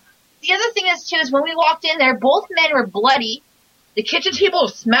 The other thing is, too, is when we walked in there, both men were bloody. The kitchen table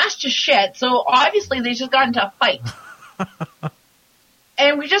was smashed to shit, so obviously they just got into a fight.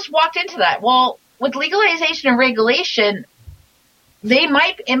 And we just walked into that. Well, with legalization and regulation, they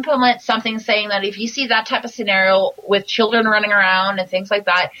might implement something saying that if you see that type of scenario with children running around and things like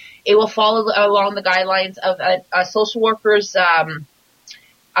that, it will follow along the guidelines of a social worker's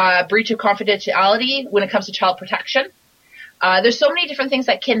breach of confidentiality when it comes to child protection. There's so many different things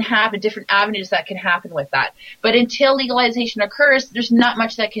that can happen, different avenues that can happen with that. But until legalization occurs, there's not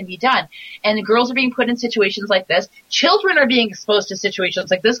much that can be done. And the girls are being put in situations like this. Children are being exposed to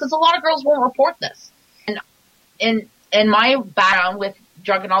situations like this because a lot of girls won't report this. And in my background with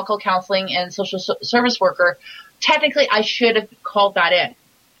drug and alcohol counseling and social service worker, technically I should have called that in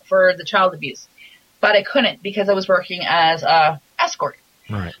for the child abuse. But I couldn't because I was working as a escort.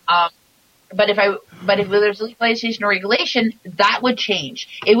 Right. But if there's legalization or regulation, that would change.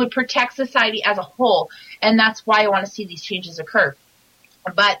 It would protect society as a whole, and that's why I want to see these changes occur.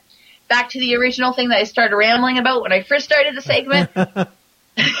 But back to the original thing that I started rambling about when I first started the segment.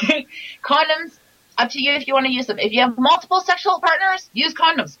 Condoms, up to you if you want to use them. If you have multiple sexual partners, use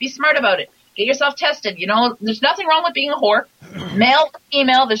condoms. Be smart about it. Get yourself tested. You know, there's nothing wrong with being a whore. Male or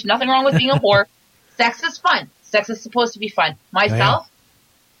female, there's nothing wrong with being a whore. Sex is fun. Sex is supposed to be fun. Myself,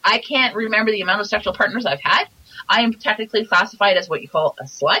 I can't remember the amount of sexual partners I've had. I am technically classified as what you call a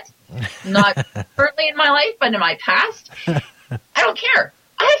slut. Not currently in my life, but in my past. I don't care.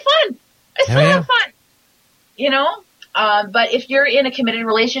 I had fun. I still have fun. You know? But if you're in a committed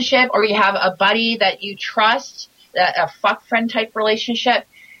relationship or you have a buddy that you trust, a fuck friend type relationship,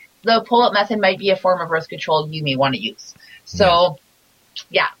 the pull-up method might be a form of birth control you may want to use. So,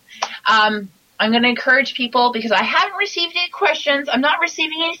 yeah. I'm going to encourage people because I haven't received any questions. I'm not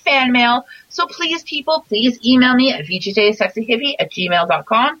receiving any fan mail. So please, people, please email me at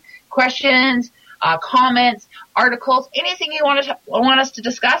vjsexyhippie@gmail.com. Questions, comments, articles, anything you want us to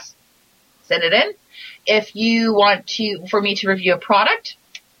discuss, send it in. If you want for me to review a product,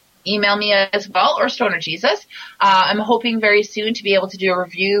 email me as well, or Stoner Jesus. I'm hoping very soon to be able to do a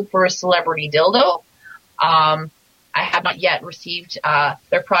review for a Celebrity Dildo. I have not yet received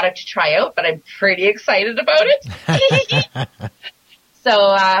their product to try out, but I'm pretty excited about it.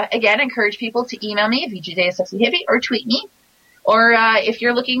 So, again, encourage people to email me, vjsexyhippie, or tweet me. Or if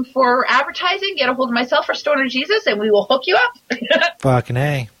you're looking for advertising, get a hold of myself or Stoner Jesus, and we will hook you up. Fucking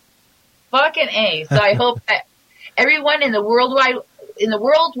A. Fucking A. So I hope that everyone in the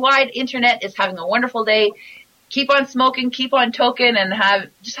worldwide internet is having a wonderful day. Keep on smoking, keep on toking, and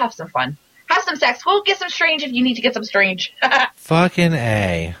just have some fun. Have some sex. We'll get some strange if you need to get some strange. Fucking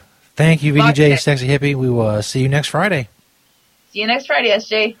A. Thank you, VDJ Sexy Hippie. We will see you next Friday. See you next Friday,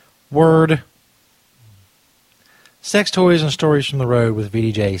 SJ. Word. Sex Toys and Stories from the Road with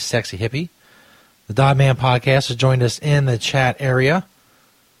VDJ Sexy Hippie. The Dog Man Podcast has joined us in the chat area,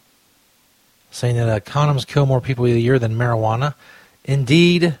 saying that condoms kill more people a year than marijuana.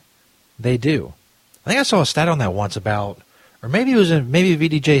 Indeed, they do. I think I saw a stat on that once about, or maybe it was maybe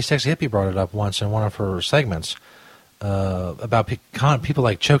VDJ Sexy Hippie brought it up once in one of her segments about people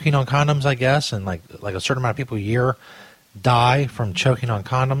like choking on condoms, I guess, and like a certain amount of people a year die from choking on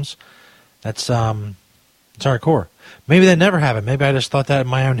condoms. That's it's hardcore. Maybe that never happened. Maybe I just thought that in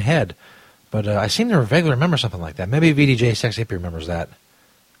my own head, but I seem to vaguely remember something like that. Maybe VDJ Sexy Hippie remembers that.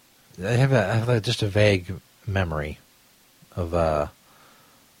 I have just a vague memory of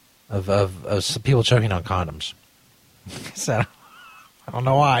some people choking on condoms. So I don't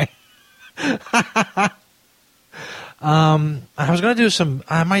know why. I was going to do some.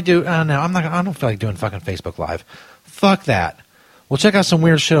 I might do. No, I'm not. I don't feel like doing fucking Facebook Live. Fuck that. We'll check out some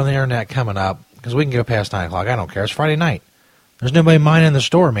weird shit on the internet coming up because we can go past 9 o'clock. I don't care. It's Friday night. There's nobody mine in the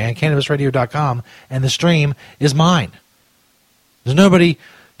store, man. CannabisRadio.com, and the stream is mine.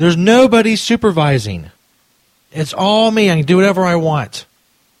 There's nobody supervising. It's all me. I can do whatever I want.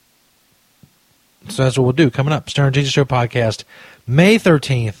 So that's what we'll do. Coming up, Stoner Jesus Show Podcast, May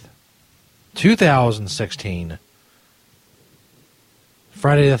 13th, 2016.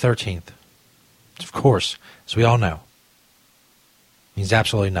 Friday the 13th. Of course, as we all know, means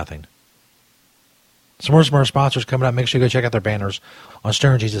absolutely nothing. Some more sponsors coming up. Make sure you go check out their banners on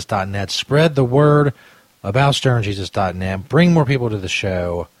StonerJesus.net. Spread the word about StonerJesus.net. Bring more people to the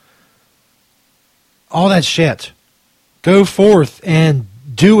show. All that shit. Go forth and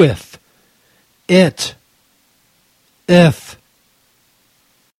doeth it. If.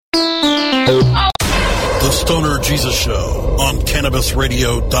 The Stoner Jesus Show on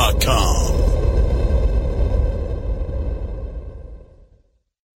CannabisRadio.com.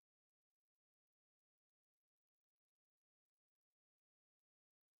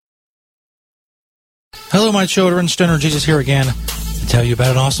 Hello, my children. Stoner Jesus here again to tell you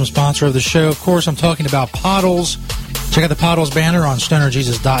about an awesome sponsor of the show. Of course, I'm talking about Pottles. Check out the Pottles banner on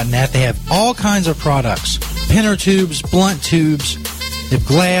StonerJesus.net. They have all kinds of products. Pinner tubes, blunt tubes. They have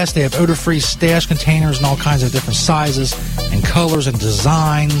glass. They have odor-free stash containers in all kinds of different sizes and colors and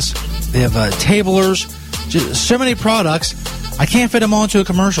designs. They have tablers. Just so many products. I can't fit them all into a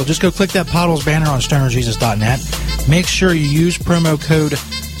commercial. Just go click that Pottles banner on StonerJesus.net. Make sure you use promo code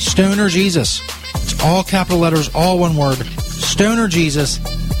StonerJesus. It's all capital letters, all one word. Stoner Jesus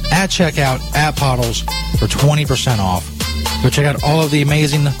at checkout at Pottles for 20% off. Go check out all of the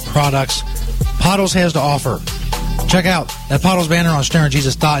amazing products Pottles has to offer. Check out that Pottles banner on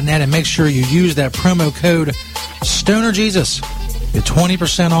StonerJesus.net and make sure you use that promo code Stoner Jesus. Get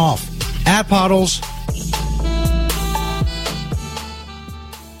 20% off at Pottles.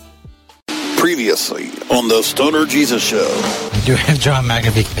 Previously on the Stoner Jesus Show. We do have John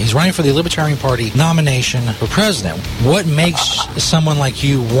McAfee. He's running for the Libertarian Party nomination for president. What makes someone like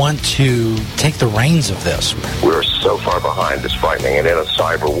you want to take the reins of this? We're so far behind, it's frightening. And in a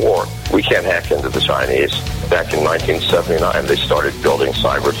cyber war, we can't hack into the Chinese. Back in 1979, they started building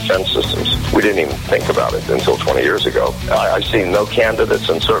cyber defense systems. We didn't even think about it until 20 years ago. I see no candidates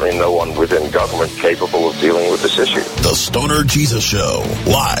and certainly no one within government capable of dealing with this issue. The Stoner Jesus Show.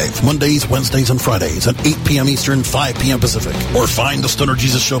 Live Mondays, Wednesdays, and Fridays at 8 p.m. Eastern, 5 p.m. Pacific. Or find the Stoner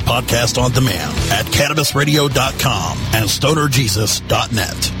Jesus Show podcast on demand at CannabisRadio.com and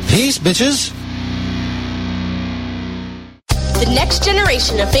StonerJesus.net. Peace, bitches. The next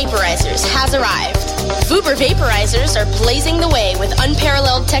generation of vaporizers has arrived. Vuber vaporizers are blazing the way with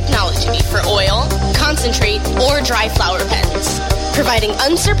unparalleled technology for oil, concentrate, or dry flower pens. Providing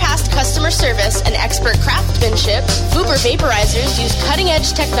unsurpassed customer service and expert craftsmanship, Vuber vaporizers use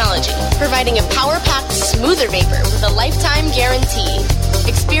cutting-edge technology, providing a power-packed, smoother vapor with a lifetime guarantee.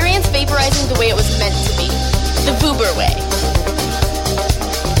 Experience vaporizing the way it was meant to be. The Vuber way.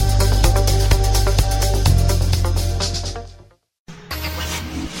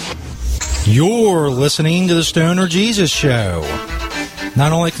 You're listening to the Stoner Jesus Show.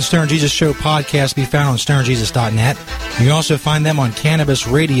 Not only can the Stoner Jesus Show podcast be found on StonerJesus.net, you can also find them on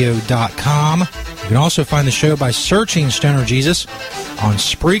CannabisRadio.com. You can also find the show by searching Stoner Jesus on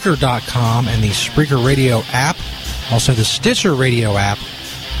Spreaker.com and the Spreaker Radio app, also the Stitcher Radio app,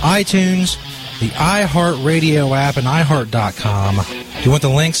 iTunes, the iHeartRadio app, and iHeart.com. If you want the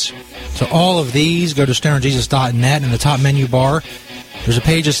links to all of these, go to stonerjesus.net, and in the top menu bar, there's a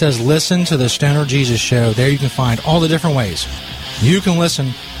page that says Listen to the Stoner Jesus Show. There you can find all the different ways you can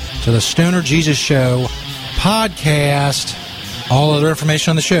listen to the Stoner Jesus Show podcast. All other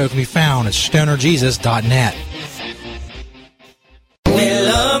information on the show can be found at stonerjesus.net.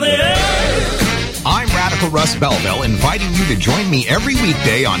 I'm Radical Russ Belville, inviting you to join me every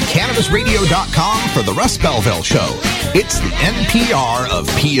weekday on CannabisRadio.com for the Russ Belville Show. It's the NPR of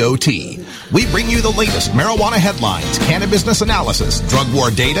POT. We bring you the latest marijuana headlines, cannabis analysis, drug war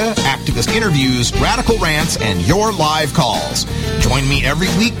data, activist interviews, radical rants, and your live calls. Join me every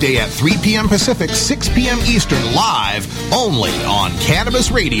weekday at 3 p.m. Pacific, 6 p.m. Eastern, live only on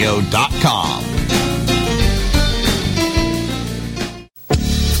CannabisRadio.com.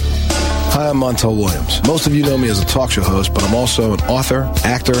 Hi, I'm Montel Williams. Most of you know me as a talk show host, but I'm also an author,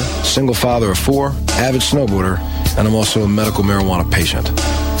 actor, single father of 4, avid snowboarder, and I'm also a medical marijuana patient.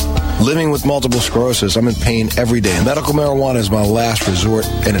 Living with multiple sclerosis, I'm in pain every day. Medical marijuana is my last resort,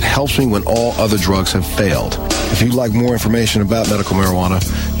 and it helps me when all other drugs have failed. If you'd like more information about medical marijuana,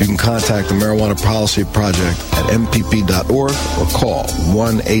 you can contact the Marijuana Policy Project at mpp.org or call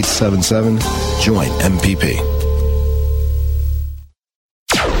 1-877-JOIN-MPP.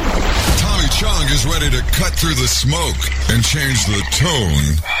 Tommy Chong is ready to cut through the smoke and change the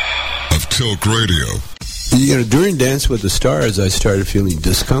tone of Tilk Radio. You know, during Dance with the Stars, I started feeling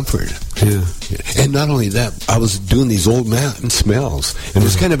discomfort. Yeah. And not only that, I was doing these old man smells. And it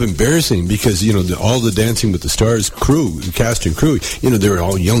was kind of embarrassing because, you know, all the Dancing with the Stars crew, cast and crew, you know, they were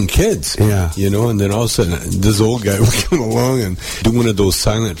all young kids. Yeah. You know, and then all of a sudden, this old guy would come along and do one of those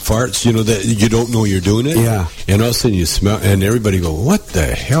silent farts, you know, that you don't know you're doing it. Yeah. And all of a sudden you smell, and everybody go, what the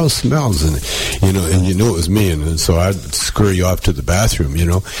hell smells? And, you know it was me. And so I'd scurry off to the bathroom, you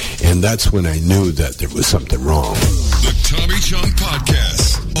know, and that's when I knew that there was something wrong. The Tommy Chong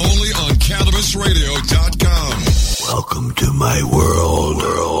Podcast, only on CannabisRadio.com. Welcome to my world.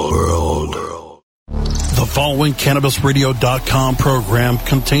 The following CannabisRadio.com program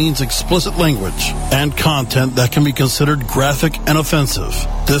contains explicit language and content that can be considered graphic and offensive.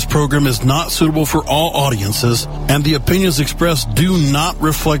 This program is not suitable for all audiences, and the opinions expressed do not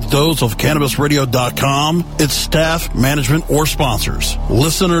reflect those of CannabisRadio.com, its staff, management, or sponsors.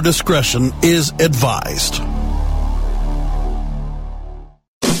 Listener discretion is advised.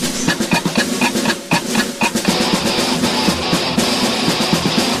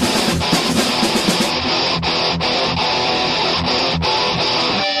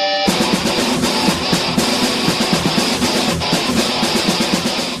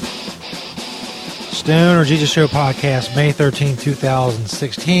 Stoner Jesus Show podcast, May 13,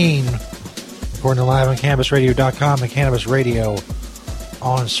 2016. Recording live on CannabisRadio.com and Cannabis Radio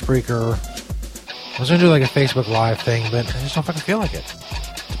on Spreaker. I was going to do like a Facebook Live thing, but I just don't fucking feel like it. It's a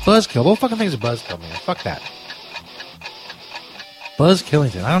buzzkill. The whole fucking thing's a buzzkill, man. Fuck that. Buzz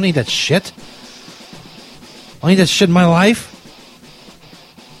Killington. I don't need that shit. I don't need that shit in my life.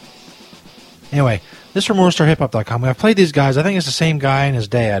 Anyway, this is from WorldStarHipHop.com. I've played these guys. I think it's the same guy and his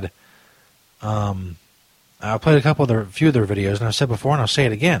dad. I played a few of their videos, and I've said before, and I'll say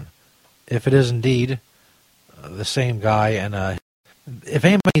it again. If it is indeed the same guy, and if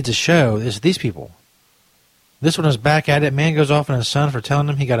anybody needs a show, it's these people. This one is back at it. Man goes off on his son for telling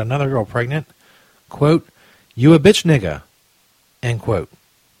him he got another girl pregnant. Quote, "You a bitch nigga." End quote.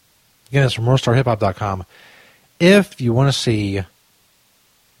 Again, it's from WorldStarHipHop.com. If you want to see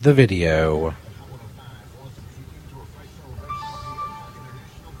the video.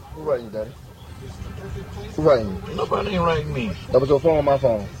 Who writing you, Daddy? Who writing you? Nobody ain't writing me. That was your phone or my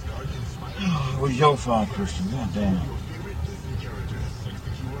phone? It was your phone, Christian. God damn.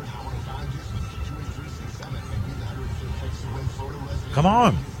 Come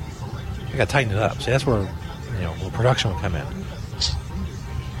on. I gotta tighten it up. See, that's where, where production will come in.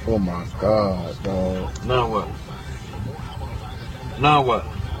 Oh my God, dog. Now what? Now what?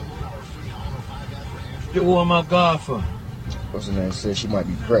 You want my God for? What's her name? Said she might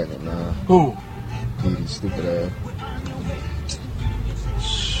be pregnant now. Who? Petey, stupid ass.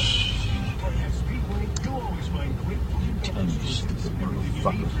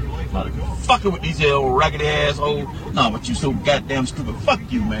 Fucking with these old raggedy assholes. Nah, but you so goddamn stupid. Fuck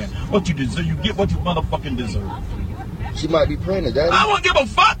you, man. What you deserve, you get what you motherfucking deserve. She might be pregnant, Daddy. I won't give a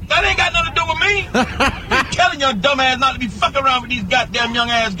fuck. That ain't got nothing to do with me. I'm telling your dumb ass not to be fucking around with these goddamn young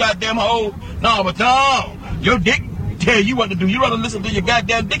ass goddamn hoes. No, but no. Your dick tell you what to do. You rather listen to your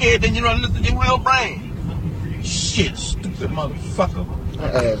goddamn dickhead than you rather listen to your real brain. Shit, stupid motherfucker. Her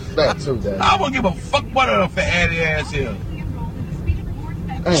ass fat too, Daddy. I won't give a fuck what her fatty ass is.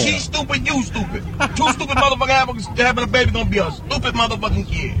 She's stupid, you stupid. Two stupid motherfuckers having a baby gonna be a stupid motherfucking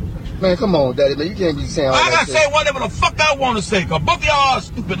kid. Man, come on, Daddy, man. You can't be saying all I that gotta shit. say whatever the fuck I want to say, because both of y'all are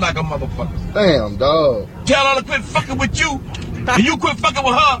stupid like a motherfucker. Damn, dog. Tell her to quit fucking with you, and you quit fucking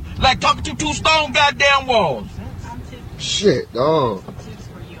with her like talking to two stone goddamn walls. Shit, dog.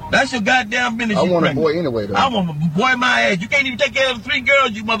 That's your goddamn business. I want a boy anyway, though. I want a boy my ass. You can't even take care of the 3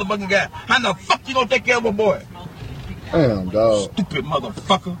 girls you motherfucking got. How the fuck you gonna take care of a boy? Damn, dog. Stupid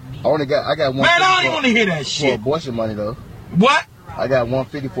motherfucker. I got one. Man, I don't even want to hear that shit. For abortion money, though. What? I got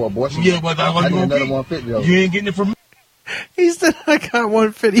 150 for abortion. Yeah, but I need another 150 though. You ain't getting it from me. He said, I got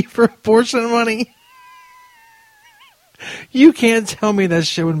 150 for abortion money. You can't tell me that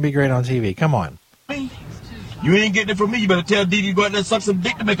shit wouldn't be great on TV. Come on. You ain't getting it from me. You better tell Dee to go out there and suck some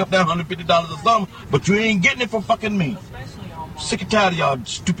dick to make up that $150 or something. But you ain't getting it from fucking me. Sick and tired of y'all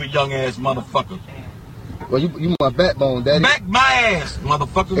stupid young ass motherfuckers. Well, you my backbone, Daddy. Back my ass,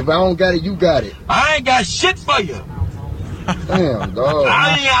 motherfucker. If I don't got it, you got it. I ain't got shit for you. Damn, dog.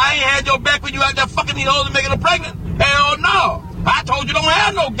 I ain't had your back when you out there fucking these hoes and making her pregnant. Hell no. I told you don't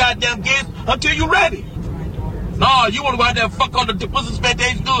have no goddamn kids until you ready. No, you want to go out there and fuck on the pussy spat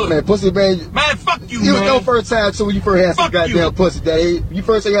tastes good. Man, pussy, man. Man, fuck you, You was man. your first time, too, when you first had some goddamn pussy, Daddy. You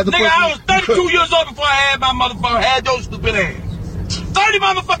first time you had the Nigga, pussy. I was 32 years old before I had my motherfucker, had your stupid ass. 30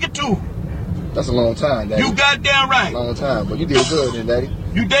 motherfucking 2. That's a long time, Daddy. You goddamn right. Long time, but you did good then, Daddy.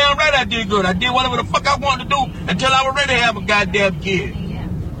 You damn right I did good. I did whatever the fuck I wanted to do until I was ready to have a goddamn kid.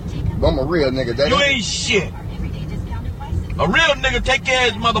 I'm a real nigga, Daddy. You ain't shit. A real nigga take care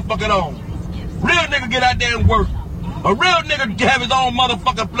of his motherfucking own. Real nigga get out there and work. A real nigga have his own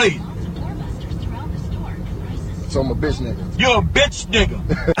motherfucking place. So I'm a bitch nigga. You're a bitch nigga.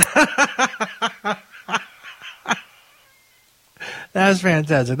 That's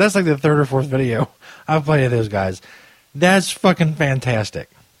fantastic. That's like the 3rd or 4th video I've played of those guys. That's fucking fantastic.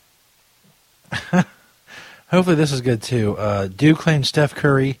 Hopefully this is good too. Duke claims Steph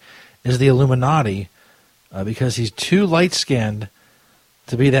Curry is the Illuminati because he's too light-skinned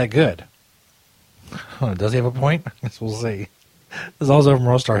to be that good. Does he have a point? I guess we'll see. This is also from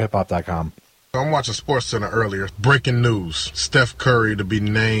RollstarHipHop.com. I'm watching SportsCenter earlier. Breaking news. Steph Curry to be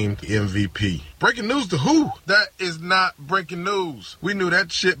named MVP. Breaking news to who? That is not breaking news. We knew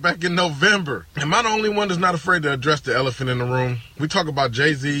that shit back in November. Am I the only one that's not afraid to address the elephant in the room? We talk about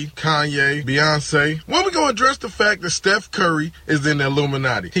Jay-Z, Kanye, Beyonce. When we gonna address the fact that Steph Curry is in the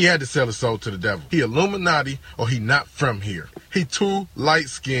Illuminati? He had to sell his soul to the devil. He Illuminati or he not from here. He too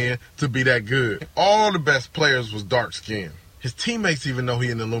light-skinned to be that good. All the best players was dark-skinned. His teammates even know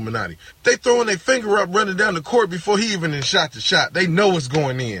he in the Illuminati. They throwing their finger up running down the court before he even in shot to shot. They know it's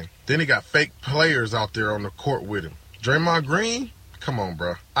going in. Then he got fake players out there on the court with him. Draymond Green? Come on,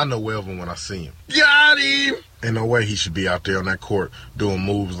 bro. I know Welvin when I see him. Got him! Ain't no way he should be out there on that court doing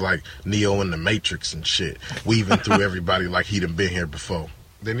moves like Neo in the Matrix and shit. Weaving through everybody like he done been here before.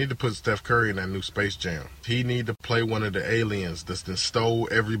 They need to put Steph Curry in that new Space Jam. He need to play one of the aliens that's done stole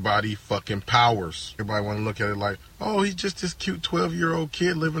everybody fucking powers. Everybody want to look at it like, oh, he's just this cute 12-year-old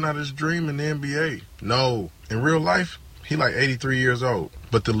kid living out his dream in the NBA. No. In real life, he like 83 years old.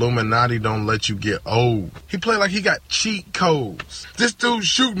 But the Illuminati don't let you get old. He play like he got cheat codes. This dude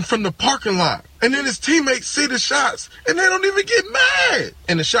shooting from the parking lot. And then his teammates see the shots, and they don't even get mad.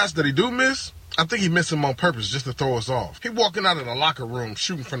 And the shots that he do miss, I think he missed them on purpose just to throw us off. He walking out of the locker room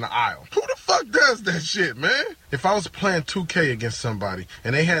shooting from the aisle. Who the fuck does that shit, man? If I was playing 2K against somebody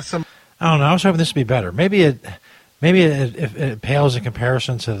and they had some... I don't know. I was hoping this would be better. Maybe it pales in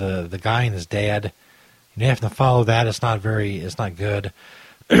comparison to the guy and his dad. You have to follow that. It's not good.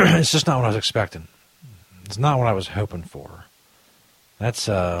 It's just not what I was expecting. It's not what I was hoping for. It's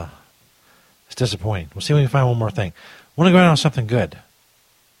disappointing. We'll see if we can find one more thing. I want to go out on something good.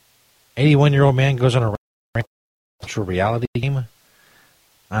 81-year-old man goes on a virtual reality game.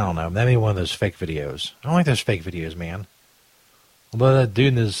 I don't know. Maybe one of those fake videos. I don't like those fake videos, man. But that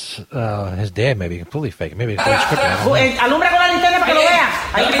dude and his dad maybe completely fake. Maybe it's scripted.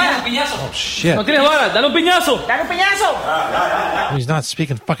 Oh, shit. He's not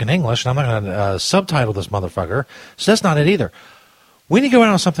speaking fucking English, and I'm not going to subtitle this motherfucker. So that's not it either. We need to go out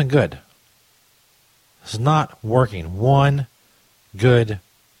on something good. This is not working. One good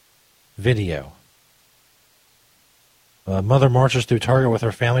video. A mother marches through Target with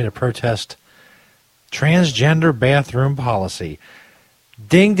her family to protest transgender bathroom policy.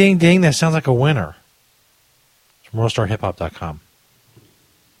 Ding, ding, ding. That sounds like a winner. It's from RollstarHipHop.com.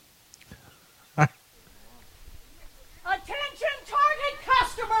 Attention Target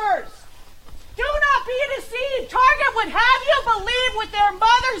customers! Do not be deceived. Target would have you believe with their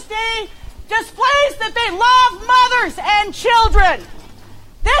Mother's Day displays that they love mothers and children.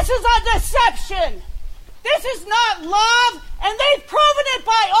 This is a deception. This is not love And they've proven it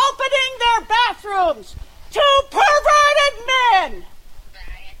by opening their bathrooms to perverted men.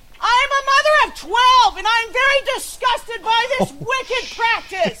 I'm a mother of 12, and I'm very disgusted by this wicked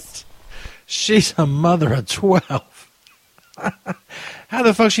practice. She's a mother of 12. How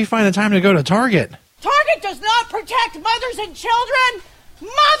the fuck she find the time to go to Target? Target does not protect mothers and children.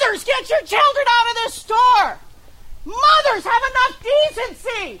 Mothers, get your children out of this store. Mothers, have enough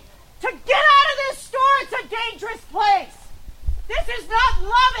decency to get out of this store. It's a dangerous place. This is not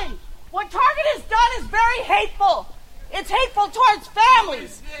loving. What Target has done is very hateful. It's hateful towards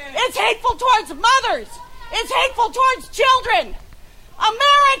families. It's hateful towards mothers. It's hateful towards children.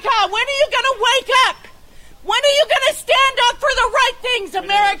 America, when are you going to wake up? When are you going to stand up for the right things,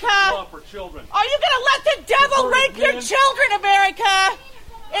 America? Are you going to let the devil rape your children, America?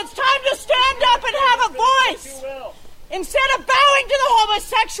 It's time to stand up and have a voice. Instead of bowing to the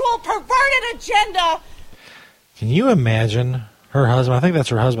homosexual perverted agenda. Can you imagine her husband? I think that's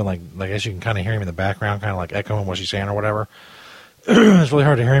her husband. Like I guess you can kind of hear him in the background, kind of like echoing what she's saying or whatever. It's really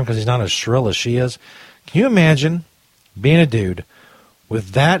hard to hear him because he's not as shrill as she is. Can you imagine being a dude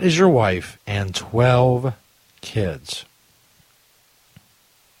with that as your wife and 12 kids?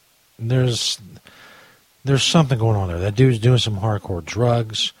 There's something going on there. That dude's doing some hardcore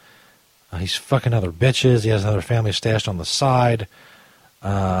drugs. He's fucking other bitches. He has another family stashed on the side.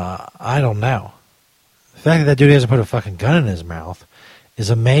 I don't know. The fact that dude hasn't put a fucking gun in his mouth is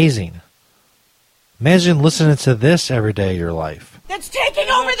amazing. Imagine listening to this every day of your life. That's taking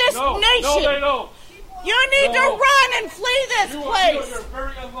over this nation. No, they don't. You need to run and flee this place.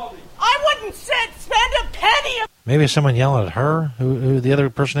 I wouldn't spend a penny. Maybe someone yelling at her, who the other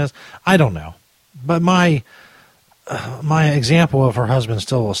person is. I don't know. But my example of her husband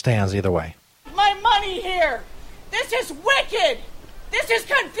still stands either way. My money here. This is wicked. This is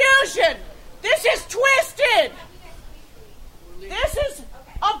confusion. This is twisted. This is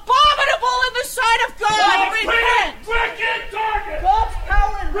abominable in the sight of God. Repent. Wicked Target. God's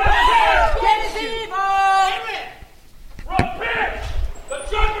power and repent. It is evil. Repent. The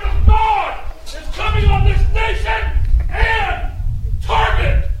judgment of God is coming on this nation and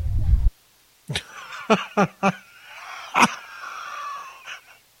Target.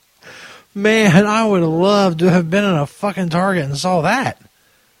 Man, I would have loved to have been in a fucking Target and saw that.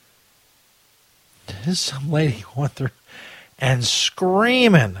 There's some lady going through and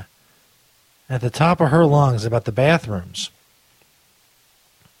screaming at the top of her lungs about the bathrooms.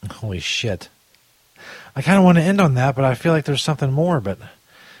 Holy shit. I kind of want to end on that, but I feel like there's something more, but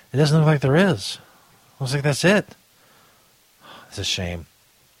it doesn't look like there is. Looks like that's it. It's a shame.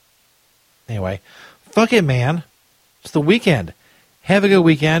 Anyway, fuck it, man. It's the weekend. Have a good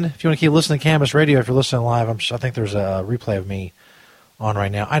weekend. If you want to keep listening to Cannabis Radio, if you're listening live, I think there's a replay of me on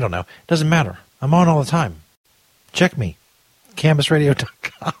right now. I don't know. It doesn't matter. I'm on all the time. Check me.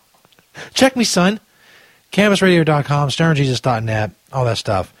 CannabisRadio.com. Check me, son. CannabisRadio.com, StonerJesus.net, all that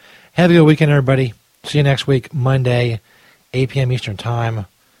stuff. Have a good weekend, everybody. See you next week, Monday, 8 p.m. Eastern Time.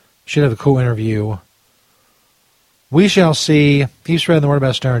 Should have a cool interview. We shall see. Keep spreading the word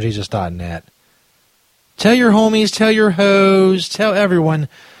about StonerJesus.net. Tell your homies, tell your hoes, tell everyone,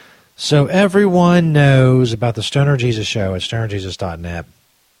 so everyone knows about the Stoner Jesus Show at StonerJesus.net.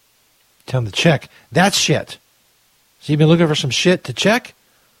 Tell them to check that shit. So you've been looking for some shit to check?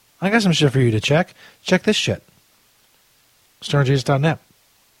 I got some shit for you to check. Check this shit. StonerJesus.net.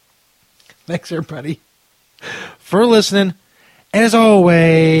 Thanks, everybody, for listening. And as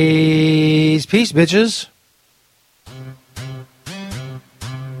always, peace, bitches.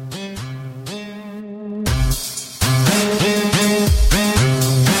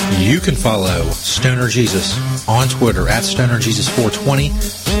 You can follow Stoner Jesus on Twitter at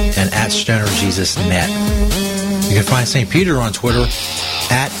StonerJesus420 and at StonerJesusNet. You can find St. Peter on Twitter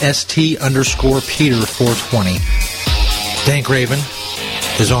at ST_Peter420. Dank Raven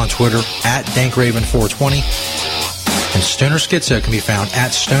is on Twitter at DankRaven420. And Stoner Schizo can be found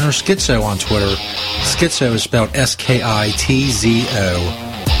at Stoner Schizo on Twitter. Schizo is spelled Skitzo.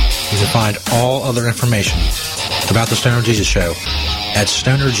 You can find all other information about the Stoner Jesus Show at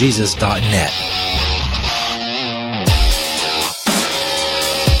StonerJesus.net.